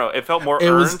don't know, it felt more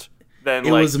earned than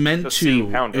it like was meant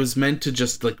to. It was meant to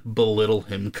just like belittle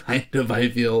him, kind of. I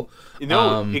feel.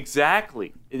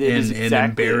 Exactly. And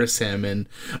embarrass him,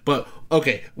 but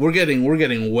okay, we're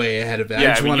getting way ahead of it.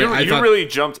 Yeah, you really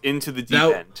jumped into the deep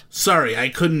end. Sorry, I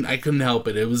couldn't help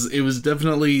it. It was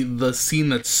definitely the scene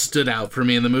that stood out for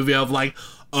me in the movie. I was like,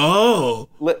 oh.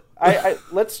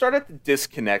 Let's start at the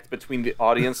disconnect between the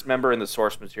audience member and the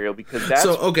source material, because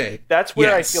that's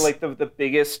where I feel like the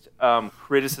biggest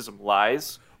criticism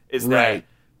lies. Is that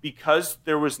because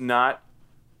there was not,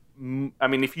 I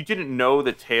mean, if you didn't know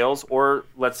the tales or,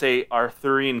 let's say,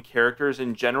 Arthurian characters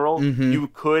in general, you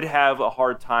could have a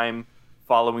hard time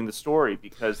following the story,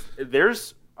 because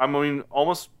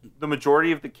almost the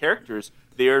majority of the characters,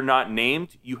 they are not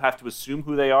named. You have to assume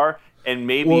who they are, and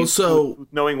maybe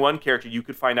knowing one character, you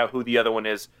could find out who the other one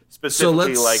is,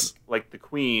 specifically like the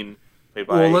Queen. Played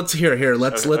by, let's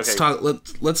talk.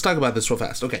 Let's talk about this real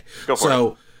fast. Okay, go for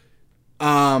it.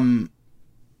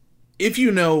 If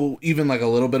you know even like a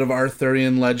little bit of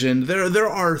Arthurian legend, there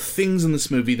are things in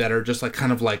this movie that are just like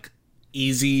kind of like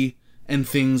easy, and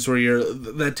things where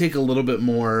that take a little bit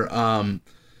more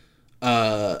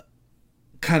kind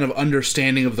of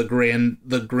understanding of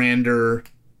the grander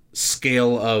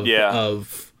scale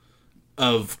of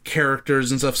of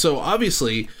characters and stuff. So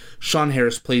obviously Sean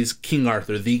Harris plays King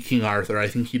Arthur, the King Arthur. I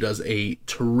think he does a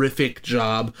terrific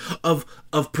job of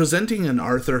presenting an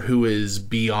Arthur who is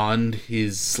beyond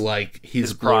his glory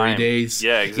prime days.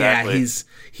 Yeah, exactly. Yeah,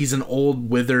 he's an old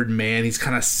withered man. He's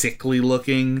kind of sickly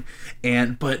looking,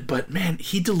 and but man,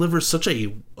 he delivers such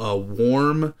a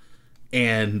warm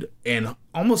and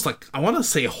almost like, I want to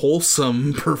say,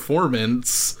 wholesome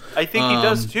performance. I think he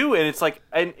does too, and it's like,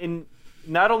 and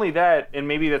not only that, and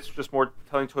maybe that's just more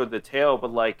telling toward the tale,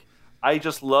 but like, I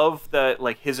just love that,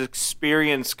 like, his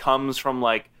experience comes from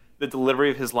like the delivery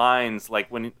of his lines, like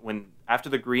when after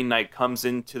the Green Knight comes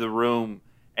into the room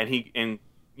and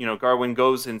Gawain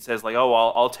goes and says like, oh,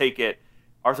 I'll take it.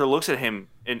 Arthur looks at him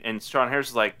and Sean Harris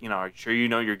is like, are you sure you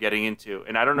know you're getting into?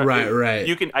 And I don't know. Right.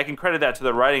 I can credit that to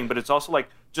the writing, but it's also like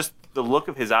just the look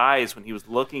of his eyes when he was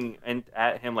looking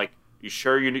at him, like, you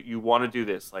sure you want to do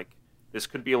this? Like, this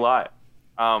could be a lot.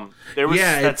 There was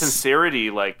that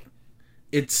sincerity, like,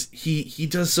 it's he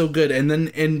does so good.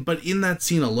 But in that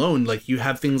scene alone, like, you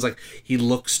have things like he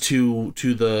looks to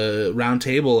the round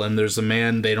table and there's a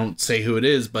man, they don't say who it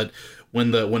is, but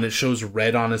when it shows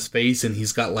red on his face and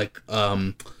he's got like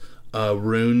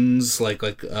runes like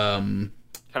kind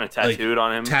of tattooed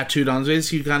on him, tattooed on his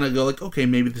face, you kind of go like, okay,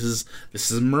 maybe this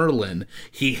is Merlin.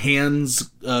 He hands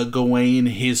Gawain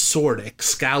his sword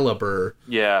Excalibur.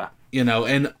 Yeah.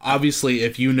 And obviously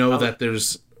if you know that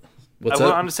there's I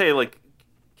want to say, like,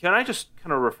 can I just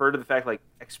kind of refer to the fact, like,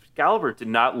 Excalibur did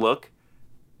not look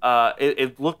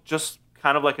it looked just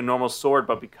kind of like a normal sword,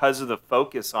 but because of the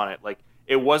focus on it, like,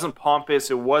 it wasn't pompous,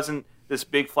 it wasn't this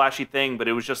big flashy thing, but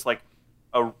it was just like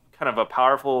a kind of a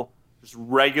powerful, just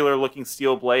regular looking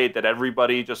steel blade that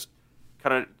everybody just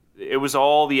kind of, it was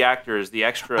all the actors, the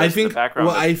extras, the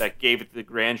background that gave it the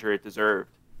grandeur it deserved.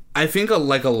 I think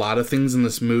like a lot of things in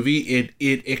this movie,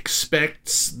 it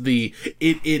expects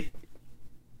it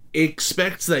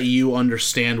expects that you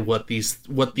understand what these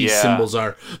symbols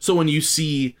are. So when you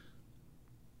see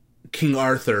King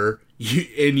Arthur,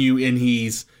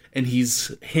 he's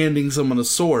handing someone a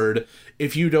sword,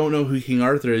 if you don't know who King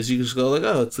Arthur is, you just go like,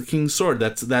 oh, it's the king's sword.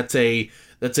 That's a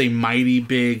mighty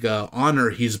big honor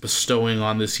he's bestowing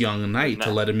on this young knight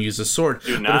to let him use a sword.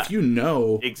 But if you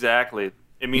know exactly,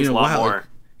 it means a lot more. Like,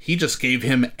 he just gave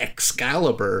him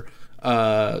Excalibur,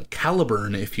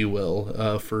 Caliburn, if you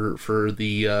will, for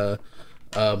the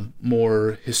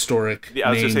more historic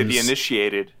I was names. going to say the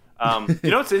initiated.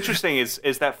 What's interesting is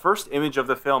that first image of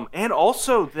the film, and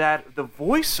also that the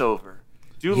voiceover,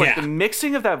 dude, like the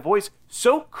mixing of that voice,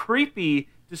 so creepy,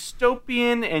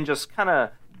 dystopian, and just kind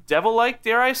of devil-like,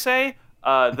 dare I say,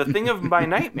 the thing of my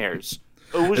nightmares.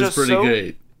 It was just pretty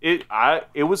great.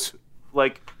 It was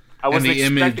like, I wasn't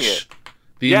expecting it.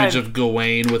 The image of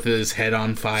Gawain with his head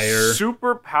on fire.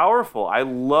 Super powerful. I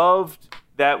loved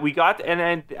that we got,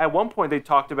 and at one point they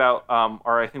talked about,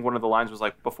 or I think one of the lines was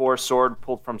like, before sword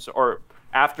pulled from, or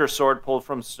after sword pulled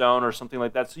from stone, or something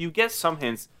like that. So you get some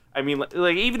hints. I mean,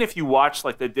 like even if you watch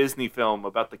like the Disney film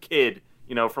about the kid,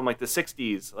 from like the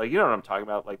 60s, like, you know what I'm talking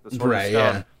about, like the Sword of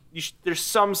Stone. Yeah. There's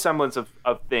some semblance of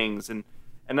things, and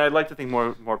I'd like to think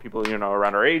more people,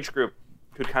 around our age group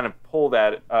could kind of pull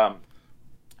that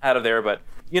out of there, but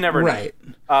you never know. Right.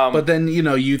 But then,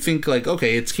 you think like,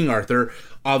 okay, it's King Arthur.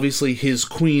 Obviously, his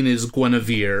queen is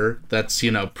Guinevere. That's,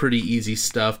 pretty easy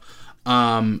stuff.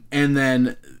 And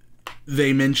then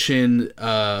they mention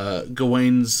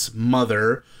Gawain's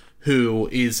mother, who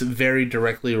is very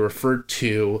directly referred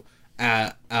to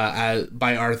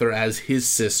by Arthur as his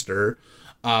sister.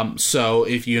 So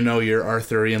if you know your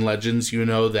Arthurian legends, you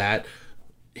know that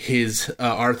his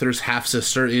Arthur's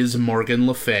half-sister is Morgan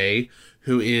Le Fay,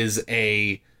 who is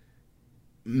a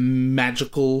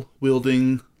magical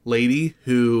wielding lady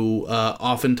who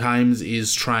oftentimes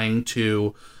is trying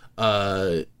to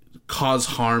cause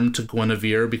harm to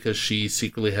Guinevere because she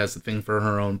secretly has a thing for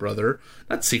her own brother.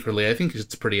 Not secretly, I think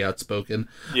it's pretty outspoken.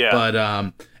 Yeah.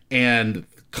 But and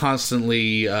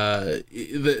constantly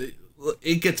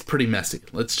it gets pretty messy.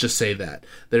 Let's just say that.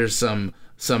 There's some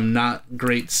not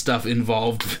great stuff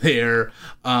involved there.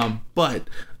 But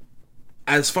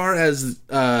as far as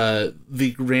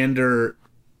the grander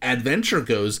adventure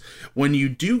goes, when you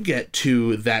do get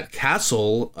to that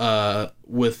castle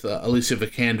with Alicia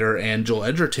Vikander and Joel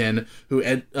Edgerton, who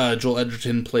Joel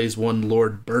Edgerton plays one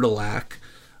Lord Bertilac.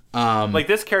 Like,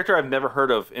 this character I've never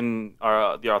heard of in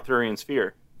the Arthurian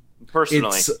sphere,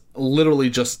 personally. It's literally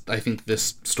just, I think,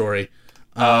 this story.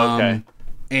 Okay.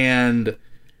 And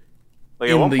like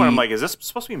at one point I'm like, is this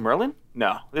supposed to be Merlin?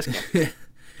 No, this can't.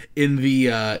 In the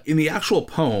actual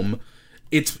poem,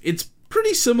 it's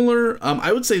Pretty similar.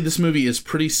 I would say this movie is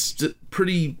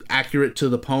pretty accurate to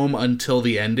the poem until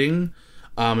the ending,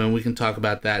 and we can talk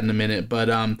about that in a minute.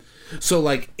 But so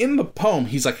like in the poem,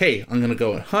 he's like, "Hey, I'm gonna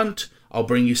go and hunt. I'll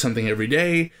bring you something every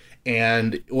day,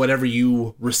 and whatever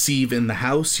you receive in the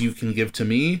house, you can give to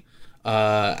me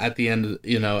at the end.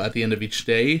 At the end of each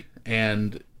day."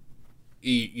 And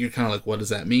you're kind of like, "What does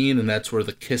that mean?" And that's where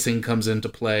the kissing comes into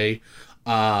play.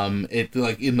 It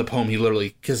like in the poem, he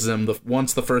literally kisses him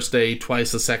once the first day,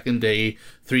 twice the second day,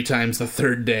 3 times the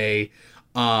third day.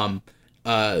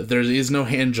 There is no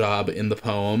hand job in the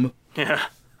poem. Yeah.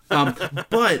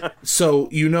 But so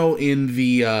in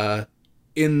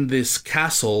this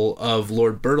castle of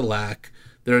Lord Bertilac,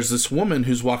 there's this woman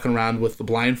who's walking around with the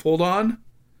blindfold on.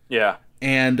 Yeah.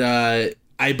 And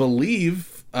I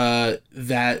believe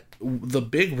that the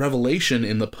big revelation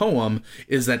in the poem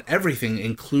is that everything,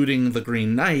 including the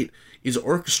Green Knight, is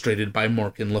orchestrated by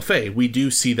Morgan Le Fay. We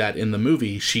do see that in the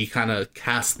movie. She kind of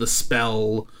casts the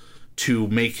spell to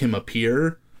make him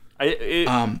appear.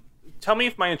 Tell me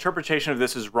if my interpretation of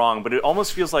this is wrong, but it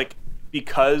almost feels like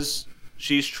because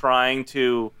she's trying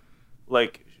to,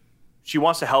 like, she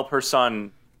wants to help her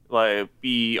son, like,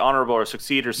 be honorable or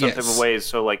succeed or some type of ways.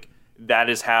 So, like, that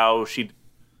is how she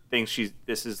thinks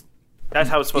that's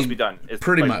how it's supposed to be done.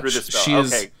 Pretty like, much. Through this spell.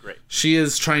 Okay, great. She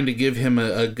is trying to give him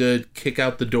a good kick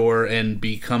out the door and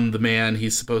become the man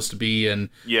he's supposed to be. And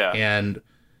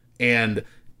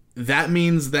that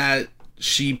means that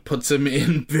she puts him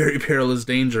in very perilous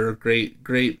danger. Great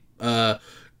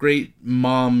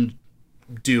mom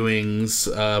doings,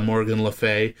 Morgan Le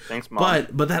Fay. Thanks, Mom.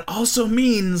 But that also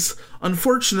means,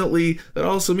 unfortunately,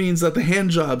 that the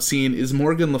hand job scene is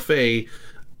Morgan Le Fay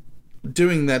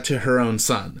doing that to her own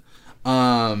son.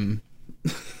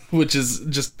 Which is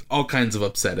just all kinds of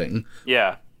upsetting.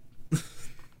 Yeah.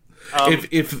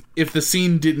 If the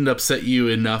scene didn't upset you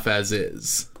enough as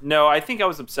is. No, I think I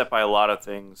was upset by a lot of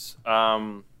things.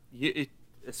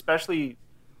 Especially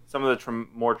some of the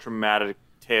more traumatic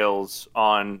tales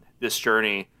on this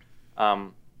journey.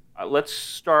 Let's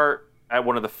start at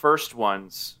one of the first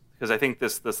ones, because I think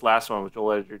this last one with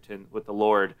Joel Edgerton with the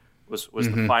Lord was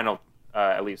the final,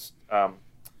 at least,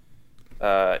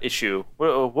 issue.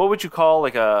 What would you call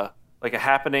like a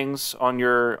happenings on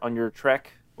your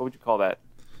trek? What would you call that?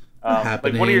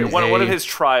 Like one of his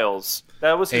trials.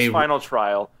 That was his final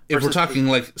trial. If we're talking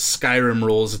like Skyrim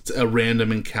rules, it's a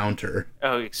random encounter.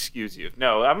 Oh, excuse you.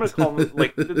 No, I'm going to call them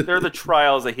like they're the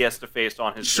trials that he has to face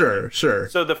on his journey. Sure.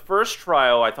 So the first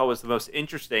trial I thought was the most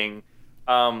interesting.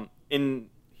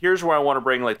 Here's where I want to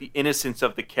bring like the innocence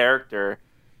of the character.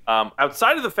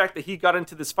 Outside of the fact that he got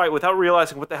into this fight without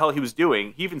realizing what the hell he was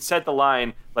doing, he even said the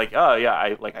line like, "Oh yeah,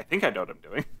 I think I know what I'm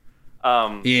doing."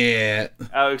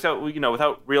 So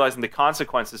without realizing the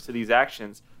consequences to these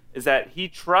actions, is that he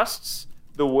trusts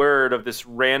the word of this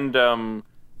random,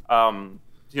 the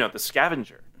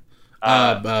scavenger,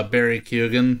 Barry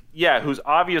Keoghan. Yeah, who's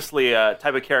obviously a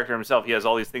type of character himself. He has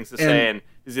all these things to say, and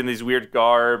he's in these weird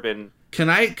garb and. Can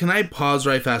I pause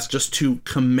right fast just to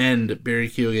commend Barry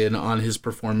Keoghan on his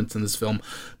performance in this film,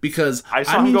 because I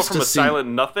saw him go from a silent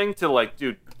nothing to like,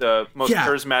 dude, the most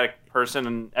charismatic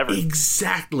person ever.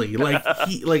 Exactly.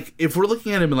 Like if we're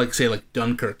looking at him in like say like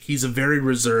Dunkirk, he's a very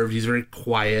reserved, he's very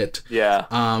quiet. Yeah.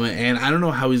 And I don't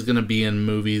know how he's gonna be in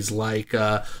movies like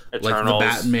the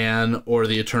Batman or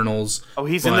the Eternals. Oh,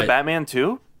 he's in the Batman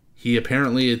too? He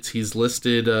apparently he's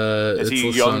listed. Is he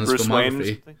young Bruce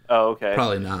Wayne? Oh, okay.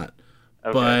 Probably not.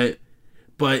 Okay.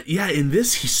 But yeah, in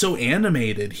this he's so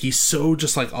animated. He's so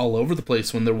just like all over the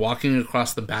place when they're walking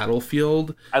across the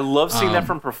battlefield. I love seeing that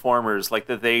from performers, like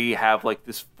that they have like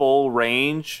this full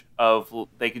range of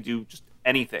they could do just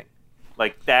anything.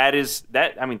 Like that.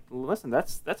 I mean, listen,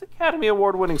 that's Academy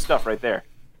Award winning stuff right there.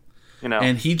 You know.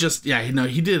 And he just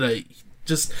he did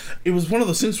it was one of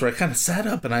those things where I kind of sat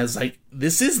up and I was like,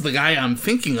 this is the guy I'm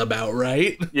thinking about,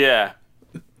 right? Yeah.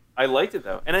 I liked it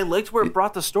though, and I liked where it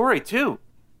brought the story too,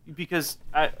 because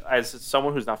as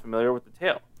someone who's not familiar with the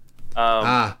tale,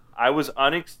 I was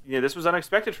this was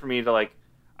unexpected for me to like.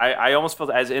 I almost felt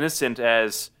as innocent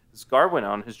as Garwin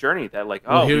on his journey. That like,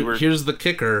 here's the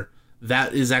kicker.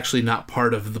 That is actually not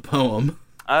part of the poem.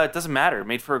 It doesn't matter. It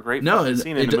made for a great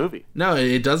scene in the movie. No,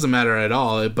 it doesn't matter at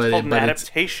all. But an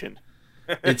adaptation.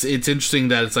 It's interesting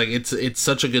that it's like it's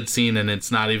such a good scene and it's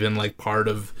not even like part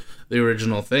of the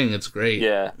original thing. It's great.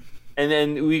 Yeah. And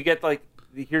then we get like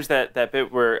here's that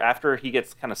bit where after he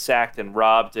gets kind of sacked and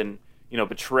robbed and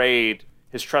betrayed,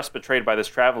 his trust betrayed by this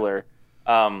traveler.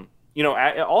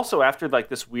 Also after like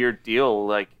this weird deal,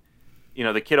 like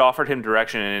the kid offered him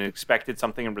direction and expected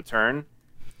something in return.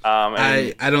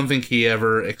 I don't think he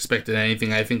ever expected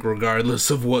anything. I think regardless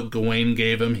of what Gawain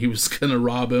gave him, he was gonna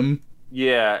rob him.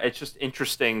 Yeah, it's just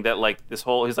interesting that like this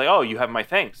whole he's like, oh, you have my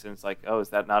thanks, and it's like, oh, is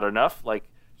that not enough? Like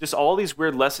just all these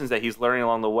weird lessons that he's learning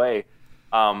along the way,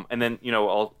 and then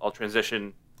I'll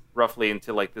transition roughly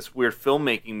into like this weird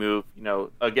filmmaking move.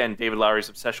 Again, David Lowery's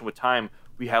obsession with time.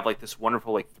 We have like this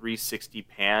wonderful like 360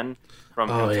 pan from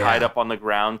him tied up on the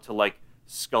ground to like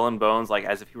skull and bones, like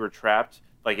as if he were trapped.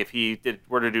 Like if he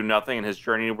were to do nothing and his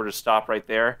journey were to stop right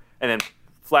there, and then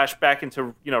flash back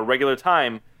into regular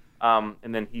time. And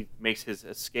then he makes his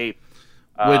escape,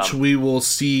 which we will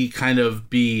see kind of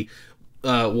be.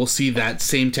 We'll see that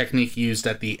same technique used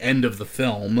at the end of the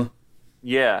film.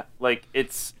 Yeah, like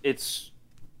it's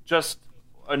just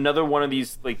another one of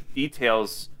these like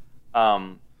details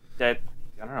that I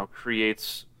don't know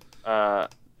creates a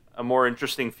more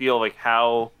interesting feel. Like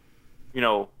how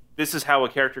this is how a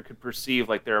character could perceive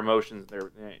like their emotions,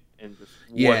 and just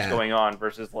what's going on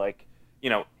versus like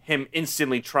him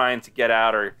instantly trying to get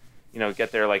out or.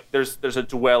 Get there. Like there's a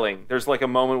dwelling. There's like a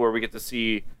moment where we get to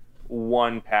see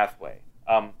one pathway.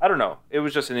 I don't know. It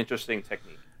was just an interesting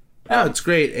technique. No, it's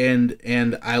great,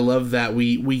 and I love that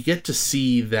we get to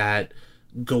see that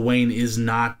Gawain is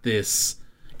not this.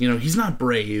 He's not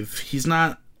brave. He's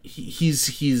not.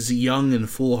 He's young and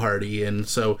foolhardy, and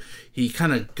so he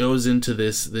kind of goes into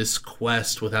this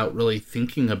quest without really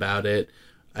thinking about it,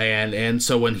 and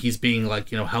so when he's being like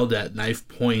held at knife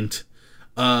point.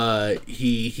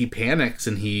 He panics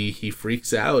and he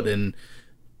freaks out, and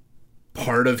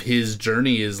part of his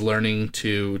journey is learning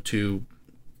to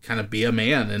kind of be a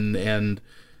man, and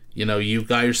you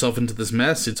got yourself into this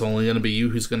mess. It's only going to be you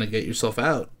who's going to get yourself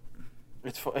out.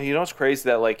 It's crazy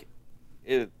that like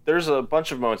there's a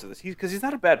bunch of moments of this because he's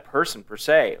not a bad person per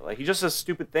se. Like he just does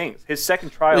stupid things. His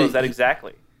second trial is that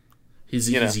exactly. He's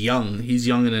young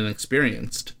and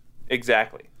inexperienced.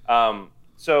 Exactly.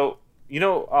 So.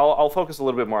 I'll focus a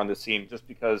little bit more on this scene just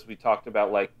because we talked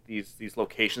about like these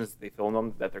locations that they filmed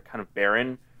them that they're kind of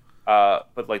barren,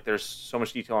 but like there's so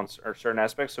much detail on certain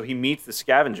aspects. So he meets the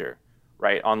scavenger,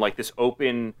 right, on like this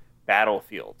open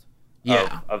battlefield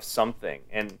of something,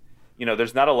 and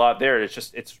there's not a lot there.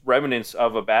 It's remnants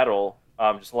of a battle,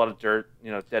 just a lot of dirt,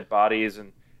 dead bodies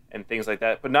and things like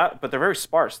that. But they're very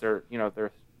sparse. They're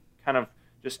they're kind of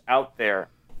just out there,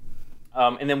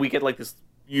 and then we get like this.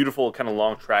 Beautiful kind of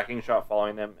long tracking shot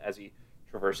following them as he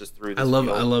traverses through this field.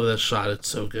 I love that shot. It's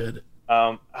so good.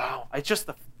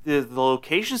 The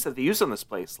locations that they use on this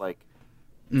place, like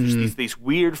just these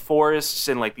weird forests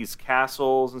and like these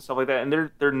castles and stuff like that, and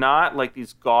they're not like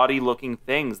these gaudy looking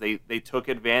things. They took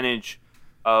advantage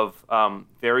of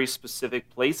very specific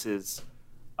places,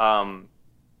 and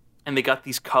they got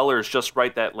these colors just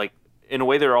right that like in a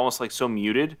way they're almost like so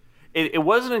muted. It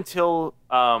wasn't until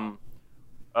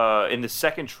in the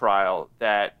second trial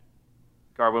that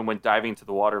Garwin went diving into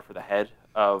the water for the head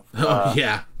of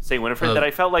St. Winifred that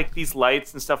I felt like these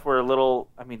lights and stuff were a little,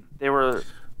 they were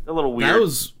a little weird. That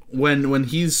was when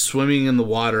he's swimming in the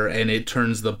water and it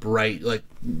turns the bright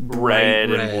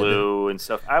red and blue and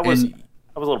stuff. I was a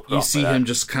little put off. You see him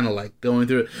just kind of like going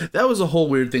through it. That was a whole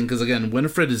weird thing because again,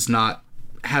 Winifred does not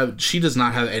have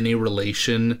any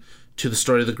relation to the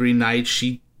story of the Green Knight.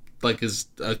 She like is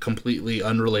a completely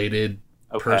unrelated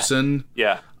person.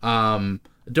 Yeah. I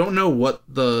don't know what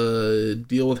the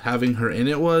deal with having her in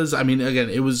it was. Again,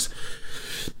 it was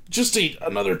just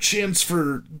another chance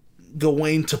for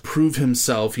Gawain to prove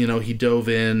himself. He dove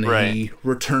in, he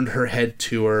returned her head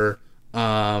to her.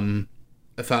 I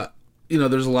thought,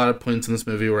 there's a lot of points in this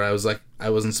movie where I was like, I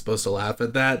wasn't supposed to laugh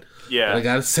at that. Yeah. But I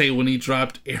gotta say, when he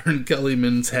dropped Aaron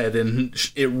Kellyman's head and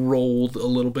it rolled a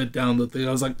little bit down the thing,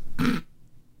 I was like...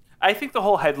 I think the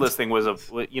whole headless thing was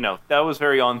that was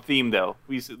very on theme though.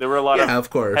 There were a lot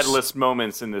of headless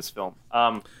moments in this film.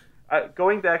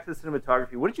 Going back to the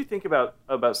cinematography, what did you think about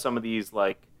some of these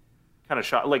like kind of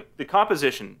shot? Like the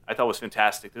composition, I thought was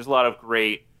fantastic. There's a lot of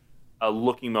great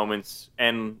looking moments,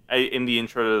 and in the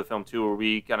intro to the film too, where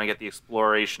we kind of get the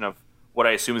exploration of what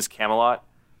I assume is Camelot.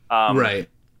 Right.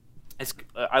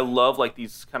 I love like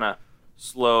these kind of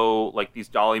slow like these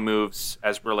dolly moves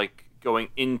as we're like. Going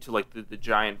into like the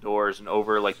giant doors and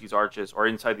over like these arches or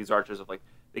inside these arches of like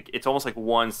it's almost like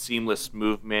one seamless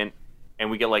movement, and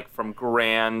we get like from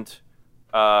grand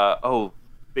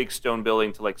big stone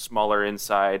building to like smaller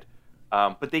inside,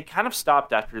 but they kind of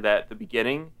stopped after that the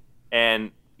beginning,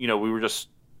 and we were just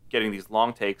getting these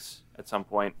long takes at some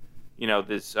point,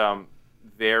 this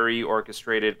very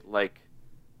orchestrated like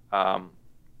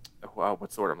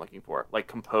what's the word I'm looking for, like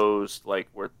composed, like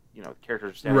where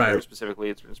characters are standing very specifically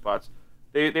at certain spots.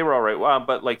 They were all right.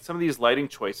 But like some of these lighting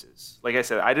choices, like I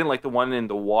said, I didn't like the one in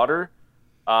the water.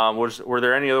 Were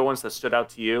there any other ones that stood out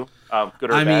to you?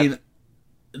 Good or bad?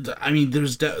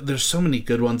 There's so many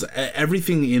good ones.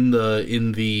 Everything in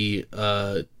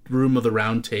the room of the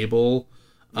round table.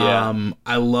 Yeah.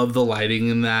 I love the lighting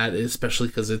in that, especially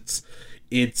because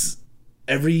it's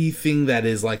everything that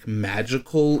is like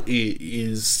magical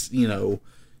is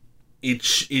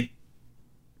it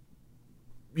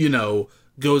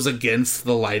goes against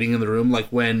the lighting in the room. Like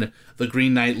when the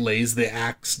Green Knight lays the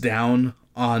axe down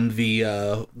on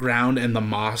the ground and the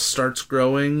moss starts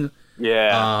growing.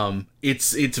 Yeah.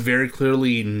 It's very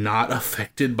clearly not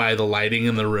affected by the lighting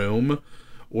in the room,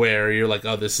 where you're like,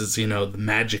 oh, this is, the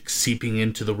magic seeping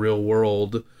into the real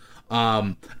world.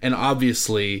 And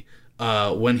obviously,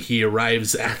 when he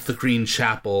arrives at the Green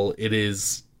Chapel, it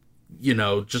is,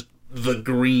 just the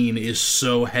green is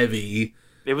so heavy.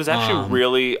 It was actually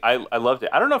really, I loved it.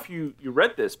 I don't know if you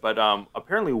read this, but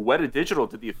apparently Weta Digital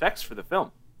did the effects for the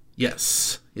film.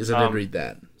 Yes, I did read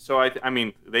that. So I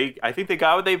think they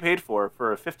got what they paid for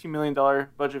a $15 million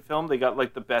budget film. They got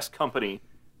like the best company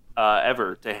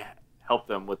ever to help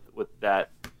them with that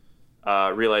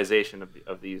realization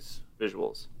of these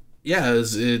visuals. Yeah,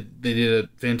 they did a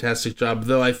fantastic job.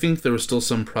 Though I think there was still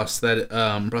some prosthetic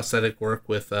work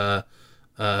with the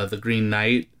Green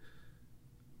Knight.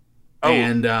 Oh,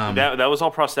 and that was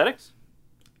all prosthetics?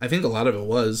 I think a lot of it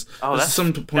was. Oh, that's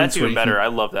even better. I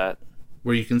love that.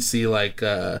 Where you can see like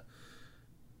on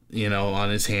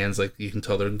his hands, like you can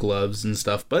tell they're gloves and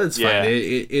stuff, but it's fine.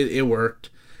 It worked.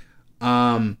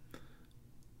 And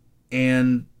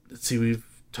let's see, we've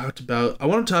talked about. I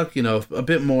want to talk, a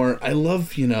bit more. I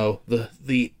love,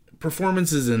 the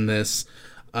performances in this.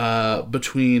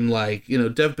 Between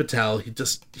Dev Patel, he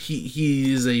does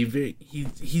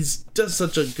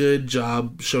such a good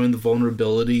job showing the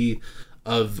vulnerability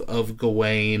of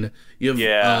Gawain. You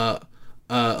have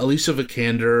Alicia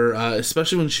Vikander,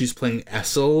 especially when she's playing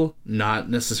Essel, not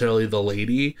necessarily the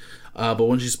lady, but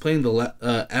when she's playing the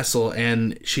Essel,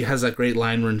 and she has that great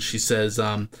line when she says,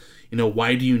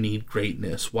 why do you need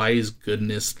greatness? Why is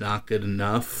goodness not good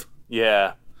enough?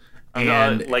 Yeah,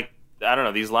 and I don't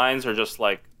know. These lines are just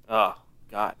like, oh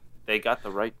God, they got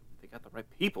the right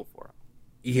people for them.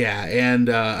 Yeah, and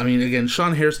again,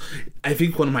 Sean Harris. I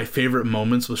think one of my favorite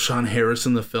moments with Sean Harris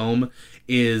in the film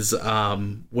is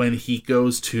when he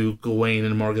goes to Gawain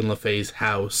and Morgan Le Fay's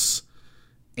house,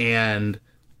 and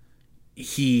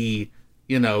he,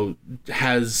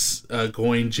 has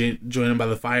Gawain join him by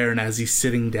the fire, and as he's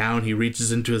sitting down, he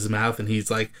reaches into his mouth and he's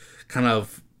like, kind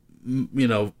of,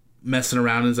 messing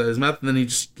around inside his mouth, and then he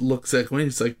just looks at Gawain.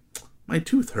 He's like, my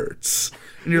tooth hurts,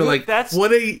 and you're like,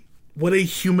 what a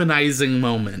humanizing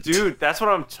moment, dude. That's what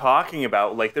I'm talking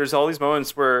about. Like, there's all these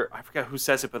moments where I forget who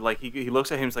says it, but like he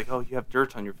looks at him, he's like, oh, you have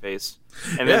dirt on your face,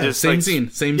 and then just same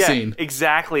scene,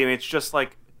 exactly. And it's just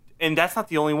like, and that's not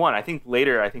the only one. I think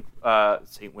later,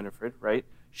 Saint Winifred, right?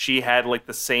 She had like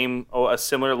the same, a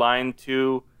similar line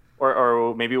to,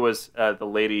 or maybe it was the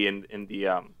lady in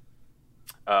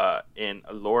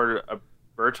Lord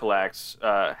Bertilac's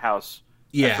house.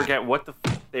 Yeah. I forget what the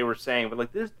they were saying, but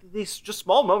like there's these just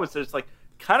small moments that's like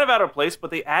kind of out of place, but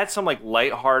they add some like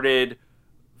lighthearted,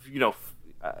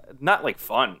 not like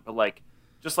fun, but like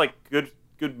just like good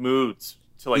moods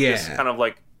to like this kind of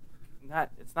like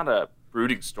it's not a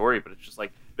brooding story, but it's just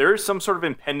like there is some sort of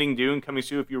impending doom coming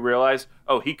soon if you realize,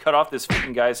 oh, he cut off this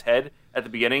fucking guy's head at the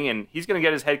beginning and he's gonna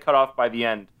get his head cut off by the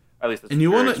end. At least that's and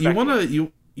you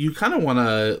kind of want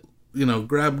to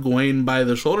grab Gawain by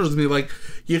the shoulders and be like,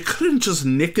 you couldn't just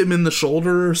nick him in the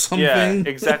shoulder or something? Yeah,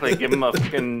 exactly. Give him a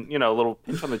fucking, little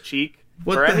pinch on the cheek.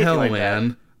 What the hell, like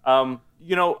man? I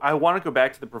want to go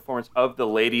back to the performance of the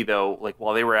lady, though. Like,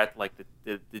 while they were at, like,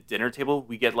 the dinner table,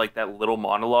 we get, like, that little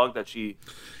monologue that she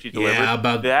delivered. Yeah,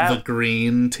 about the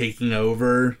green taking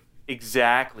over.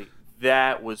 Exactly.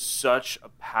 That was such a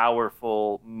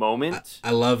powerful moment. I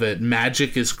love it.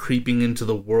 Magic is creeping into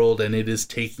the world, and it is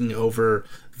taking over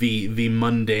the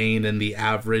mundane and the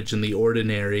average and the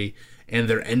ordinary, and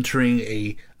they're entering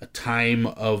a time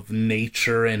of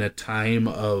nature and a time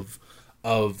of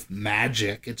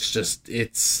magic.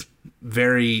 It's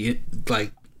very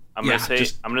like I'm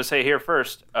gonna say here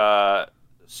first,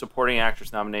 supporting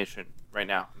actress nomination right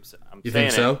now. I'm you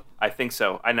saying think so? It. I think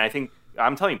so, and I think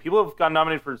I'm telling you, people have gotten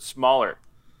nominated for smaller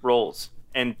roles,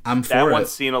 and I'm for that it. one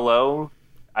scene alone,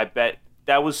 I bet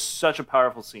that was such a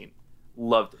powerful scene.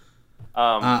 Loved it.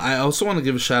 I also want to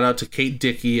give a shout out to Kate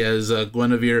Dickie as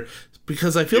Guinevere,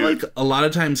 because I feel like a lot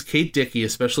of times Kate Dickie,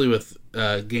 especially with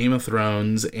Game of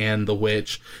Thrones and The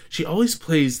Witch, she always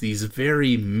plays these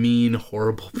very mean,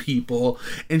 horrible people,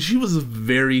 and she was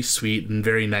very sweet and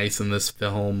very nice in this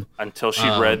film. Until she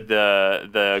read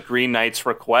the Green Knight's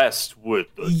request with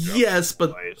the yes,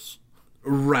 but voice.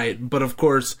 Right, but of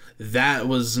course, that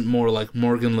was more like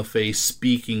Morgan Le Fay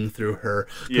speaking through her.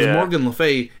 Because Yeah. Morgan Le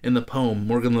Fay, in the poem,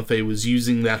 Morgan Le Fay was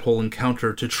using that whole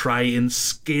encounter to try and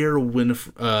scare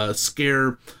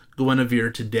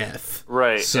Guinevere to death.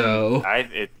 Right. So,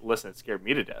 Listen, it scared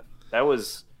me to death. That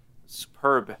was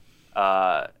superb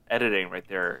editing right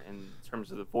there in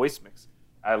terms of the voice mix.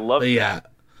 I love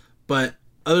that. But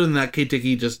other than that, Kate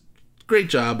Dickie, just great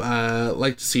job. I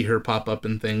like to see her pop up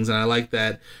in things, and I like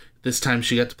that this time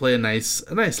she got to play a nice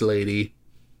lady.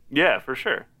 Yeah, for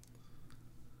sure.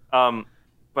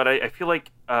 But I feel like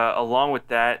along with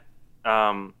that,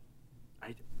 I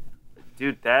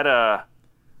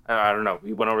don't know.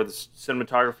 We went over the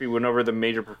cinematography, went over the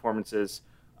major performances.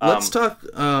 Let's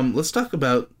talk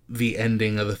about the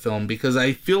ending of the film, because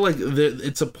I feel like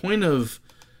it's a point of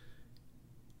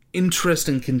interest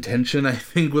and contention, I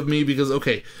think, with me, because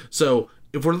okay, so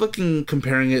if we're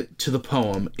comparing it to the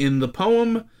poem, in the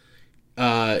poem,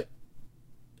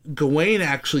 Gawain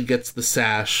actually gets the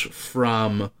sash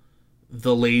from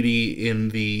the lady in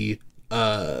the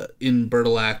in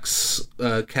Bertilac's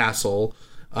castle.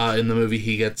 In the movie,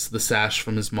 he gets the sash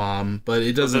from his mom, but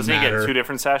it doesn't matter. Does he get two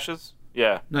different sashes?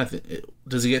 Yeah. Nothing.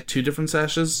 Does he get two different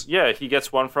sashes? Yeah, he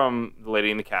gets one from the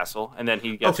lady in the castle, and then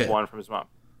he gets one from his mom.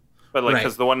 But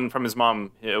because the one from his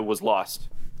mom was lost.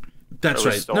 That's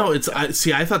right. Stolen. No,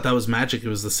 I thought that was magic. It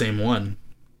was the same one.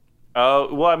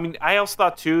 Oh, well, I mean, I also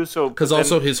thought too. So because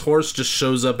also his horse just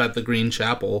shows up at the Green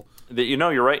Chapel.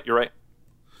 You're right. You're right.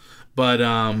 But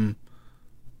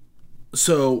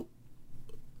so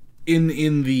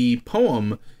in the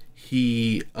poem,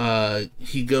 he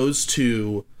goes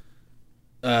to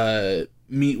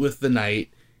meet with the knight.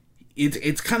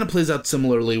 It kind of plays out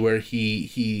similarly, where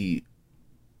he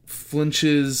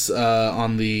flinches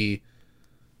on the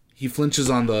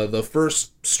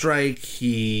first strike.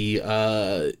 He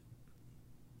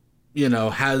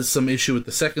has some issue with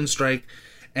the second strike,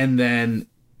 and then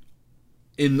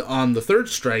on the third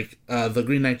strike, the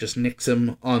Green Knight just nicks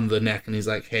him on the neck, and he's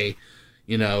like, "Hey,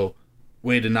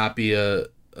 way to not be a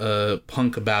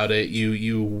punk about it.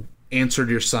 You answered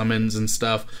your summons and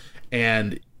stuff,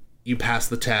 and you passed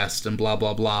the test, and blah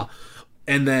blah blah."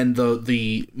 And then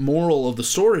the moral of the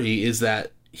story is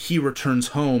that he returns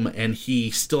home, and he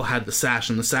still had the sash,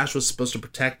 and the sash was supposed to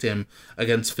protect him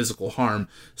against physical harm.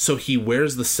 So he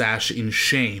wears the sash in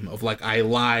shame of like, I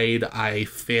lied, I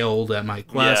failed at my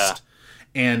quest.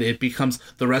 Yeah. And it becomes,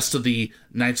 the rest of the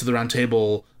Knights of the Round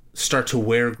Table start to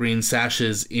wear green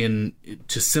sashes to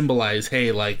symbolize,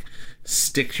 hey, like,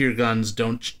 stick to your guns,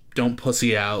 don't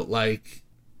pussy out, like,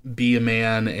 be a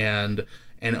man and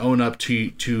own up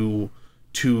to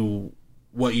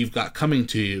what you've got coming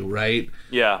to you, right?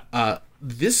 Yeah.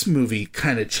 This movie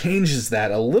kind of changes that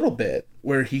a little bit,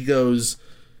 where he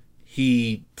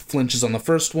flinches on the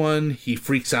first one, he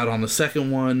freaks out on the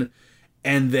second one,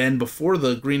 and then before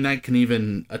the Green Knight can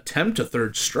even attempt a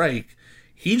third strike,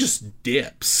 he just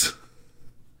dips.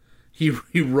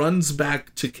 He runs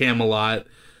back to Camelot,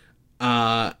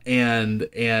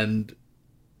 and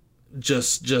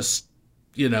just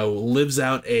lives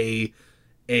out a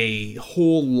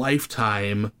whole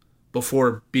lifetime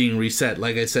before being reset.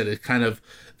 Like I said, it kind of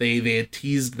they had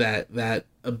teased that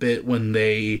a bit when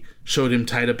they showed him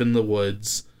tied up in the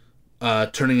woods,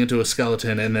 turning into a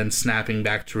skeleton and then snapping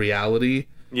back to reality.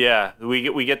 Yeah,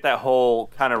 we get that whole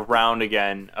kind of round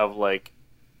again of like,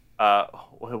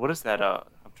 what is that?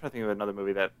 I'm trying to think of another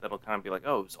movie that'll kind of be like,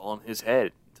 oh, it was all in his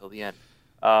head until the end.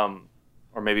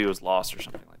 Or maybe it was Lost or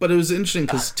something like that. But it was interesting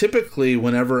because typically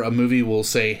whenever a movie will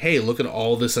say, hey, look at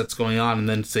all this that's going on, and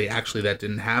then say, actually, that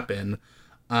didn't happen,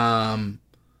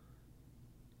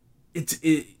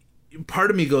 part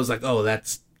of me goes like, oh,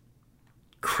 that's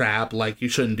crap. Like, you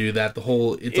shouldn't do that. The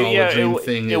whole it's all a dream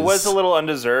thing is... It was a little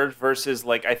undeserved versus,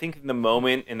 like, I think in the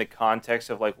moment, in the context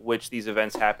of, like, which these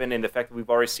events happen, and the fact that we've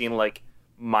already seen, like,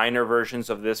 minor versions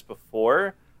of this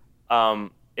before,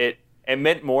 it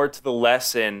meant more to the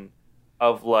lesson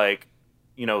of, like,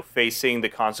 facing the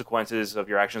consequences of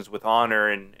your actions with honor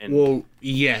and well,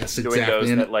 yes, doing exactly.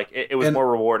 Those that, like, it was more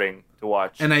rewarding to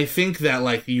watch. And I think that,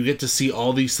 like, you get to see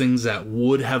all these things that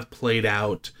would have played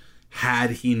out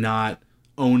had he not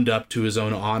owned up to his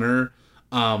own honor,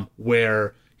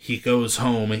 where he goes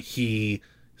home, he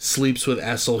sleeps with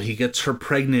Essel, he gets her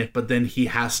pregnant, but then he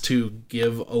has to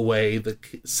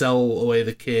sell away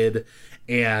the kid,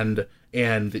 and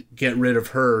and get rid of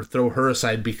her, throw her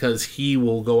aside, because he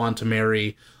will go on to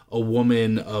marry a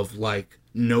woman of like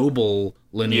noble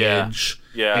lineage,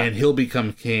 and he'll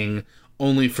become king,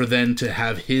 only for then to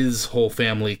have his whole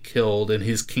family killed and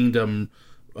his kingdom,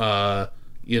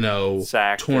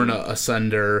 sacked torn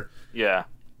asunder. Yeah.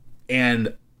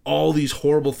 And all these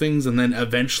horrible things, and then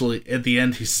eventually, at the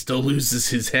end, he still loses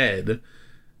his head.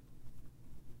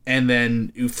 And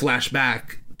then you flash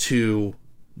back to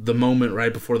the moment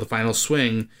right before the final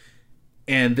swing,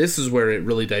 and this is where it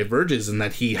really diverges, in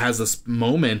that he has this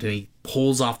moment, and he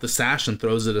pulls off the sash and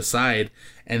throws it aside,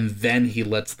 and then he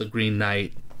lets the Green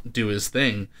Knight do his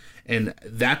thing. And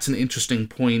that's an interesting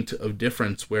point of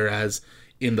difference, whereas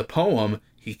in the poem,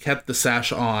 he kept the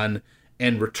sash on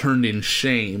and returned in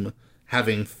shame,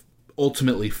 having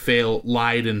ultimately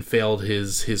lied and failed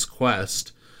his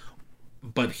quest.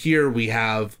 But here we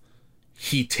have,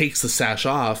 he takes the sash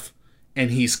off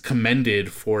and he's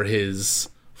commended for his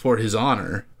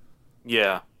honor.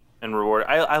 Yeah, and reward.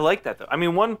 I like that though. I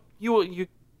mean, I'm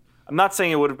not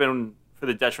saying it would have been for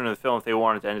the detriment of the film if they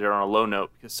wanted to end it on a low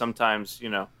note, because sometimes,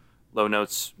 low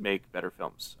notes make better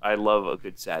films. I love a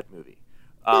good sad movie.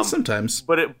 Sometimes.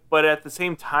 But at the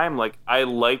same time, like, I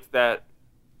liked that,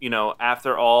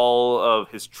 after all of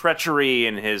his treachery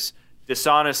and his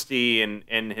dishonesty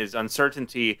and his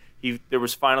uncertainty, there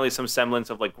was finally some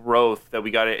semblance of like growth that we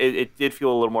got. It did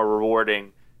feel a little more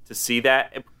rewarding to see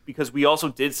that, because we also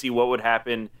did see what would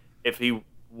happen if he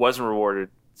wasn't rewarded.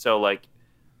 So like,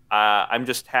 I'm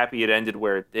just happy it ended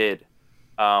where it did.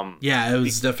 Yeah, it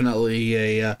was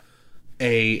definitely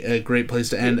a great place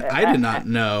to end. I did not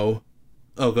know.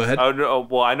 Oh, go ahead. Oh no!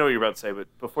 Well, I know what you're about to say, but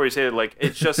before you say it, like,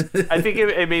 it's just, I think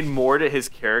it made more to his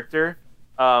character,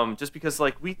 just because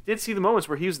like we did see the moments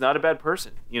where he was not a bad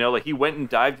person. Like he went and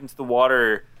dived into the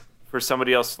water for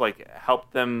somebody else, like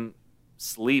help them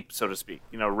sleep, so to speak.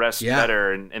 Rest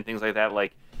better and things like that.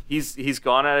 Like he's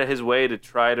gone out of his way to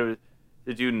try to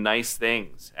do nice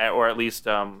things, or at least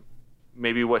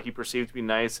maybe what he perceived to be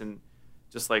nice and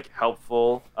just like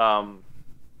helpful.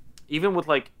 Even with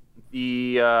like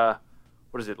the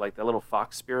what is it, like that little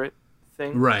fox spirit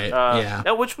thing? Right.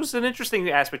 Yeah. Which was an interesting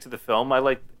aspect to the film. I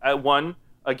like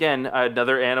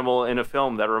another animal in a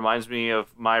film that reminds me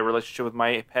of my relationship with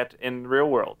my pet in the real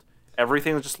world.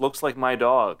 Everything just looks like my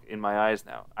dog in my eyes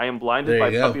now. I am blinded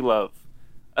by puppy love.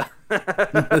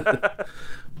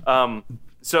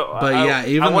 So, but yeah,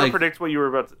 even I want like, to predict what you were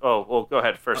about to. Oh, well, go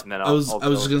ahead first, and then I was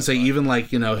just gonna say, even like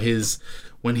his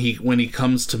when he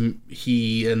comes to,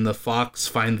 he and the fox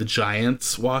find the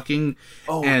giants walking.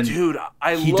 Oh, and dude,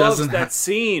 I loved that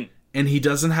scene. And he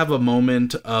doesn't have a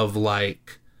moment of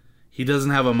like,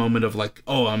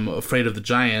 oh, I'm afraid of the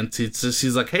giants. It's just,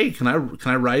 he's like, hey, can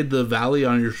I ride the valley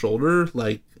on your shoulder?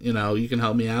 Like, you can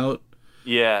help me out.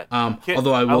 Yeah.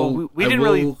 Although I will, we didn't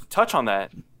really touch on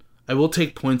that. I will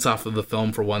take points off of the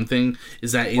film for one thing,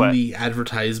 is that in the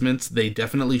advertisements, they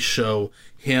definitely show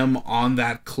him on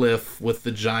that cliff with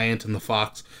the giant and the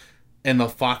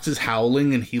fox is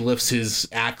howling, and he lifts his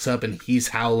axe up and he's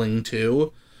howling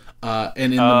too.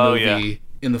 And in the movie,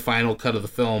 in the final cut of the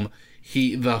film,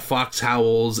 the fox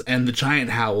howls and the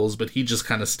giant howls, but he just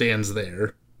kind of stands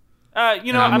there. I'm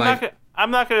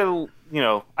not gonna.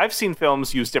 I've seen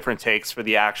films use different takes for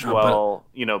the actual.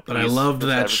 But I loved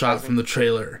that shot from the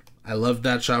trailer.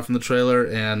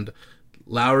 And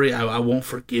Lowry, I won't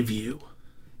forgive you.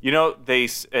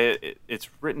 It's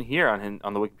written here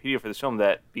on the Wikipedia for this film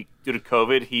that due to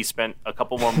COVID, he spent a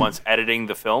couple more months editing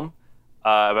the film,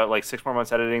 about like 6 more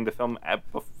months editing the film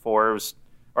before it was,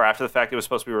 or after the fact it was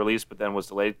supposed to be released, but then was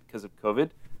delayed because of COVID.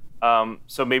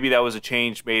 So maybe that was a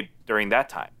change made during that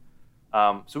time.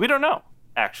 So we don't know,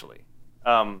 actually.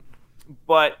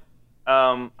 But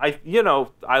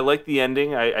I like the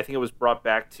ending. I think it was brought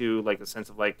back to like a sense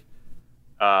of like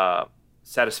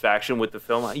satisfaction with the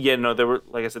film. There were,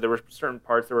 like I said, there were certain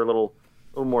parts that were a little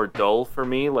more dull for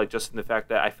me, like just in the fact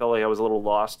that I felt like I was a little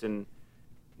lost in,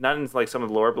 not in like some of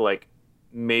the lore, but like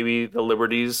maybe the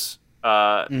liberties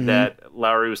that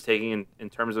Lowry was taking in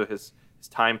terms of his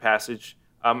time passage.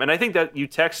 And I think that you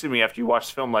texted me after you watched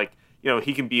the film, like,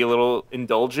 he can be a little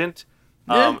indulgent.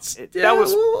 That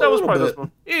was part of this.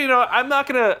 I'm not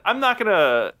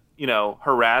gonna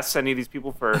harass any of these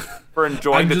people for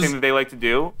enjoying the thing that they like to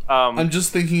do. I'm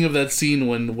just thinking of that scene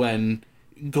when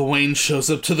Gawain shows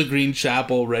up to the Green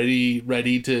Chapel ready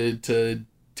to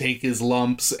take his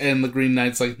lumps, and the Green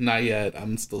Knight's like, not yet,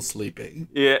 I'm still sleeping.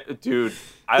 Yeah, dude,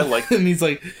 I like and he's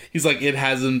like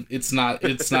it's not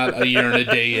a year and a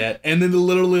day yet, and then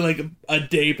literally like a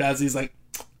day passes, he's like,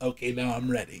 okay, now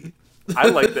I'm ready. I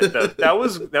like that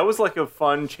was like a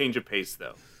fun change of pace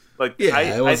though. Like,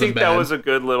 yeah, I think bad. that was a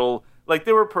good little, like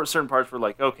there were certain parts where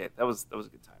like, okay, that was a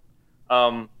good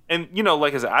time. And you know,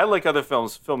 like I said, I like other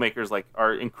filmmakers like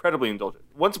are incredibly indulgent.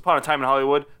 Once Upon a Time in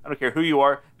Hollywood, I don't care who you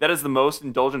are, that is the most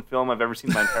indulgent film I've ever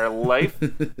seen in my entire life.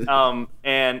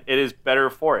 And it is better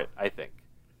for it, I think.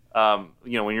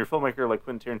 You know, when you're a filmmaker like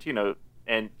Quentin Tarantino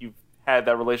and you've had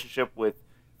that relationship with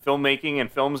filmmaking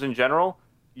and films in general,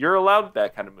 you're allowed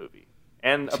that kind of movie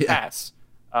and a pass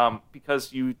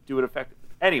because you do it effectively.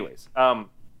 Anyways,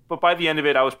 but by the end of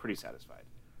it, I was pretty satisfied.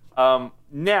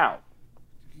 Now,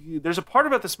 there's a part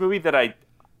about this movie that I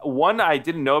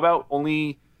didn't know about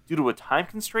only due to a time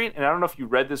constraint, and I don't know if you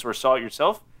read this or saw it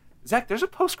yourself. Zach, there's a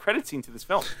post-credit scene to this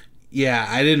film. Yeah,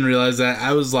 I didn't realize that.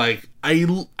 I was like, I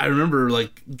remember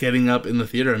like getting up in the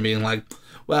theater and being like,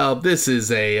 well, this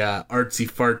is a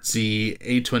artsy-fartsy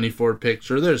A24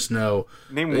 picture. There's no...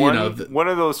 Name one of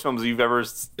those films you've ever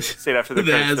stayed after the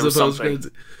credits. There was something.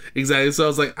 Exactly. So I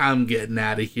was like, I'm getting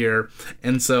out of here.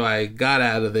 And so I got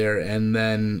out of there, and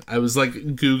then I was like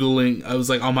Googling. I was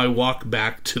like on my walk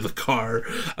back to the car,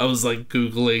 I was like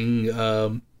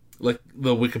Googling like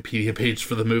the Wikipedia page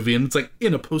for the movie, and it's like,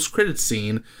 in a post-credit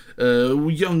scene, a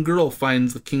young girl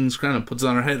finds the king's crown and puts it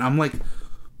on her head. And I'm like,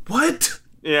 what?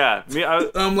 Yeah,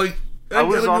 I'm like, I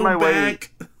was on my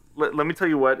back. way. Let me tell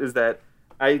you what is that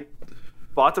I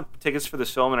bought the tickets for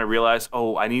this film and I realized,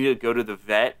 I need to go to the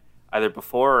vet either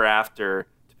before or after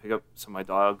to pick up some of my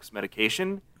dog's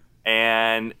medication,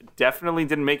 and definitely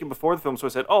didn't make it before the film. So I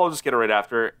said, I'll just get it right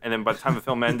after. And then by the time the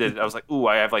film ended, I was like,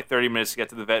 I have like 30 minutes to get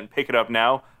to the vet and pick it up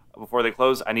now before they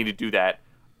close. I need to do that.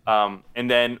 And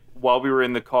then while we were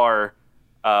in the car,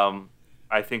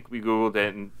 I think we Googled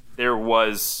it, and there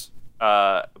was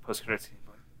a post-credit scene.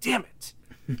 Damn it!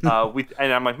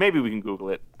 And I'm like, maybe we can Google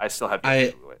it. I still have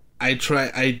to Google it.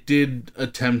 I did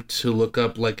attempt to look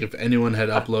up like if anyone had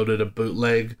uploaded a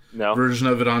bootleg version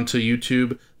of it onto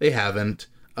YouTube. They haven't.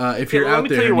 If you're out there, let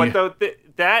me tell you what though,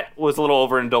 that was a little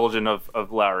overindulgent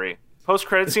of Lowry.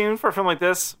 Post-credit scene for a film like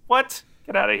this? What?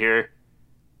 Get out of here!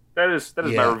 That is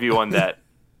my review on that.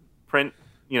 Print,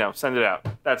 send it out.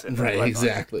 That's it. Right,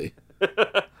 exactly.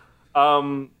 But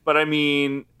I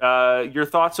mean, your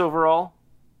thoughts overall?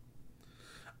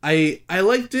 I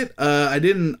liked it. I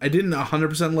didn't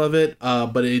 100% love it.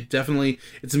 But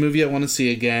it's a movie I want to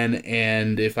see again.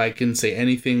 And if I can say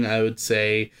anything, I would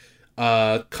say,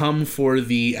 come for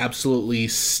the absolutely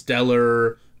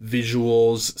stellar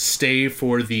visuals, stay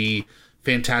for the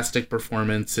fantastic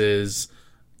performances,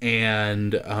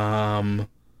 and it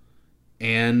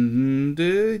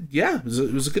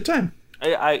was a good time.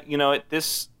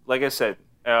 Like I said,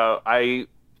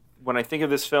 when I think of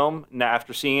this film, now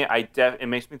after seeing it, it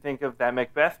makes me think of That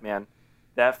Macbeth, man.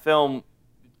 That film,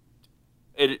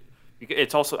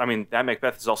 it's also, I mean, That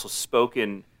Macbeth is also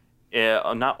spoken,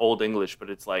 not Old English, but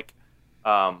it's like,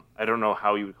 I don't know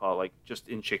how you would call it, like just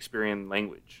in Shakespearean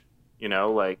language,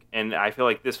 and I feel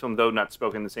like this film, though not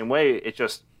spoken the same way, it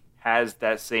just has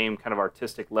that same kind of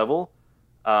artistic level,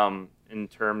 in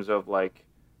terms of like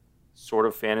sort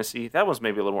of fantasy. That was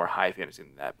maybe a little more high fantasy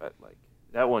than that, but like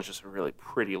that one's just a really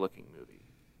pretty looking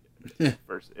movie.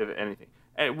 First, if anything,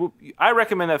 and I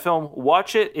recommend that film.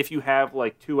 Watch it if you have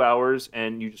like 2 hours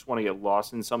and you just want to get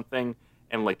lost in something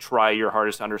and like try your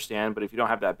hardest to understand. But if you don't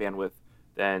have that bandwidth,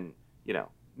 then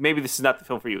maybe this is not the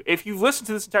film for you. If you've listened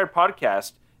to this entire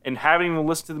podcast and haven't even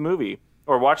listened to the movie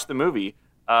or watched the movie,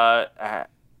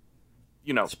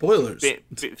 spoilers.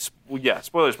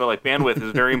 Spoilers, but like bandwidth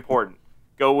is very important.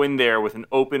 Go in there with an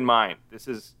open mind. That's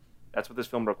what this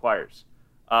film requires.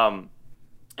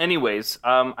 Anyways,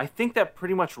 I think that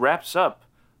pretty much wraps up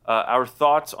our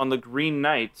thoughts on The Green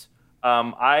Knight.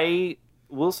 I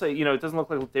will say, it doesn't look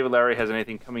like David Lowery has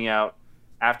anything coming out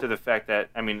after the fact that,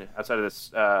 I mean, outside of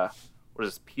this,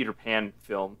 Peter Pan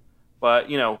film. But,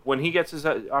 when he gets his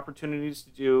opportunities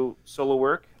to do solo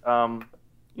work,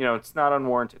 it's not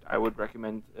unwarranted. I would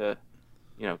recommend,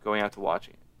 going out to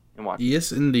watching it.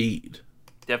 Yes, indeed.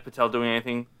 Dev Patel doing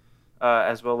anything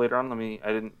as well later on? I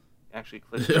didn't actually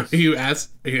click this. Are you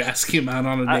asking him out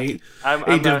on a date?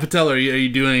 Dev Patel, are you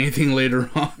doing anything later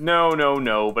on?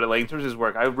 No. But like in terms of his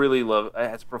work, I really love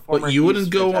as a performer. But you wouldn't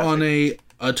go on a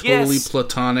totally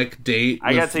platonic date.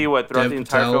 I gotta tell you what, throughout the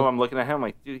entire film, I'm looking at him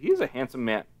like, dude, he's a handsome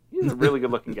man. He's a really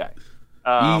good looking guy.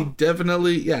 He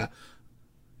definitely, yeah.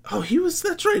 Oh,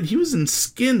 that's right. He was in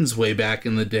Skins way back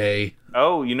in the day.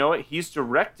 Oh, you know what? He's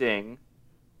directing,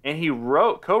 and he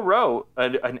co-wrote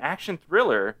an action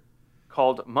thriller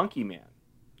called Monkey Man.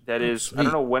 That is, sweet. I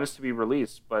don't know when it's to be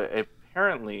released, but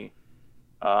apparently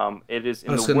it is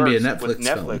in the works with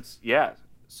Netflix. Film. Yeah.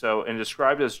 So, and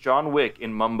described as John Wick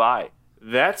in Mumbai.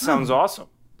 That sounds awesome.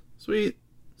 Sweet.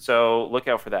 So look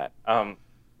out for that.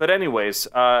 But But anyways,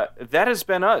 that has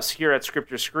been us here at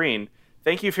Script Your Screen.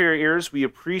 Thank you for your ears. We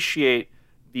appreciate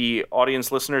the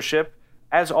audience listenership.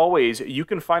 As always, you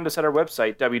can find us at our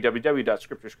website,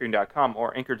 www.scriptyourscreen.com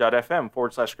or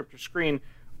anchor.fm/scriptyourscreen.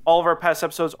 All of our past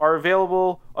episodes are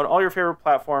available on all your favorite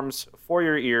platforms for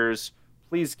your ears.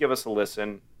 Please give us a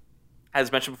listen.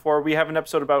 As mentioned before, we have an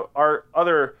episode about our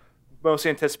other most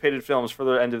anticipated films for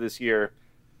the end of this year.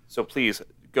 So please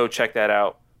go check that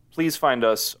out. Please find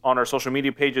us on our social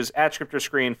media pages at Script Your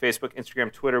Screen, Facebook,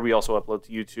 Instagram, Twitter. We also upload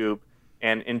to YouTube.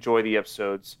 And enjoy the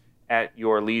episodes at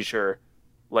your leisure.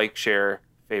 Like, share,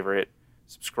 favorite,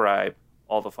 subscribe,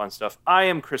 all the fun stuff. I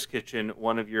am Chris Kitchen,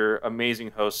 one of your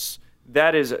amazing hosts.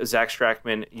 That is Zach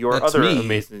Strackman, your That's other me.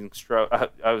 amazing stroke.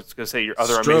 I was going to say your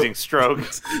other amazing stroke.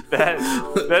 That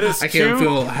is I can't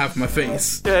feel half my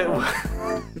face.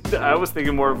 I was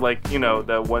thinking more of like,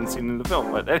 the one scene in the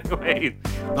film. But anyway.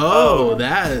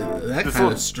 That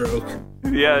kind of stroke.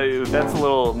 Yeah, that's a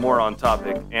little more on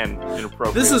topic and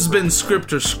inappropriate. This has been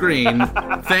Script Your Screen.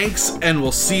 Thanks, and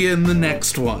we'll see you in the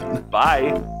next one.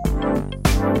 Bye.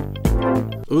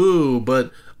 Ooh,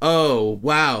 but, oh,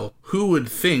 wow. Who would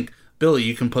think... Billy,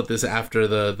 you can put this after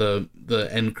the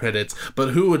end credits, but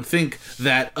who would think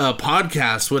that a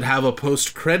podcast would have a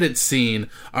post-credit scene?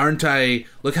 Aren't I...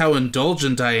 Look how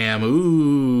indulgent I am.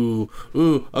 Ooh.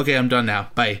 Okay, I'm done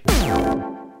now. Bye.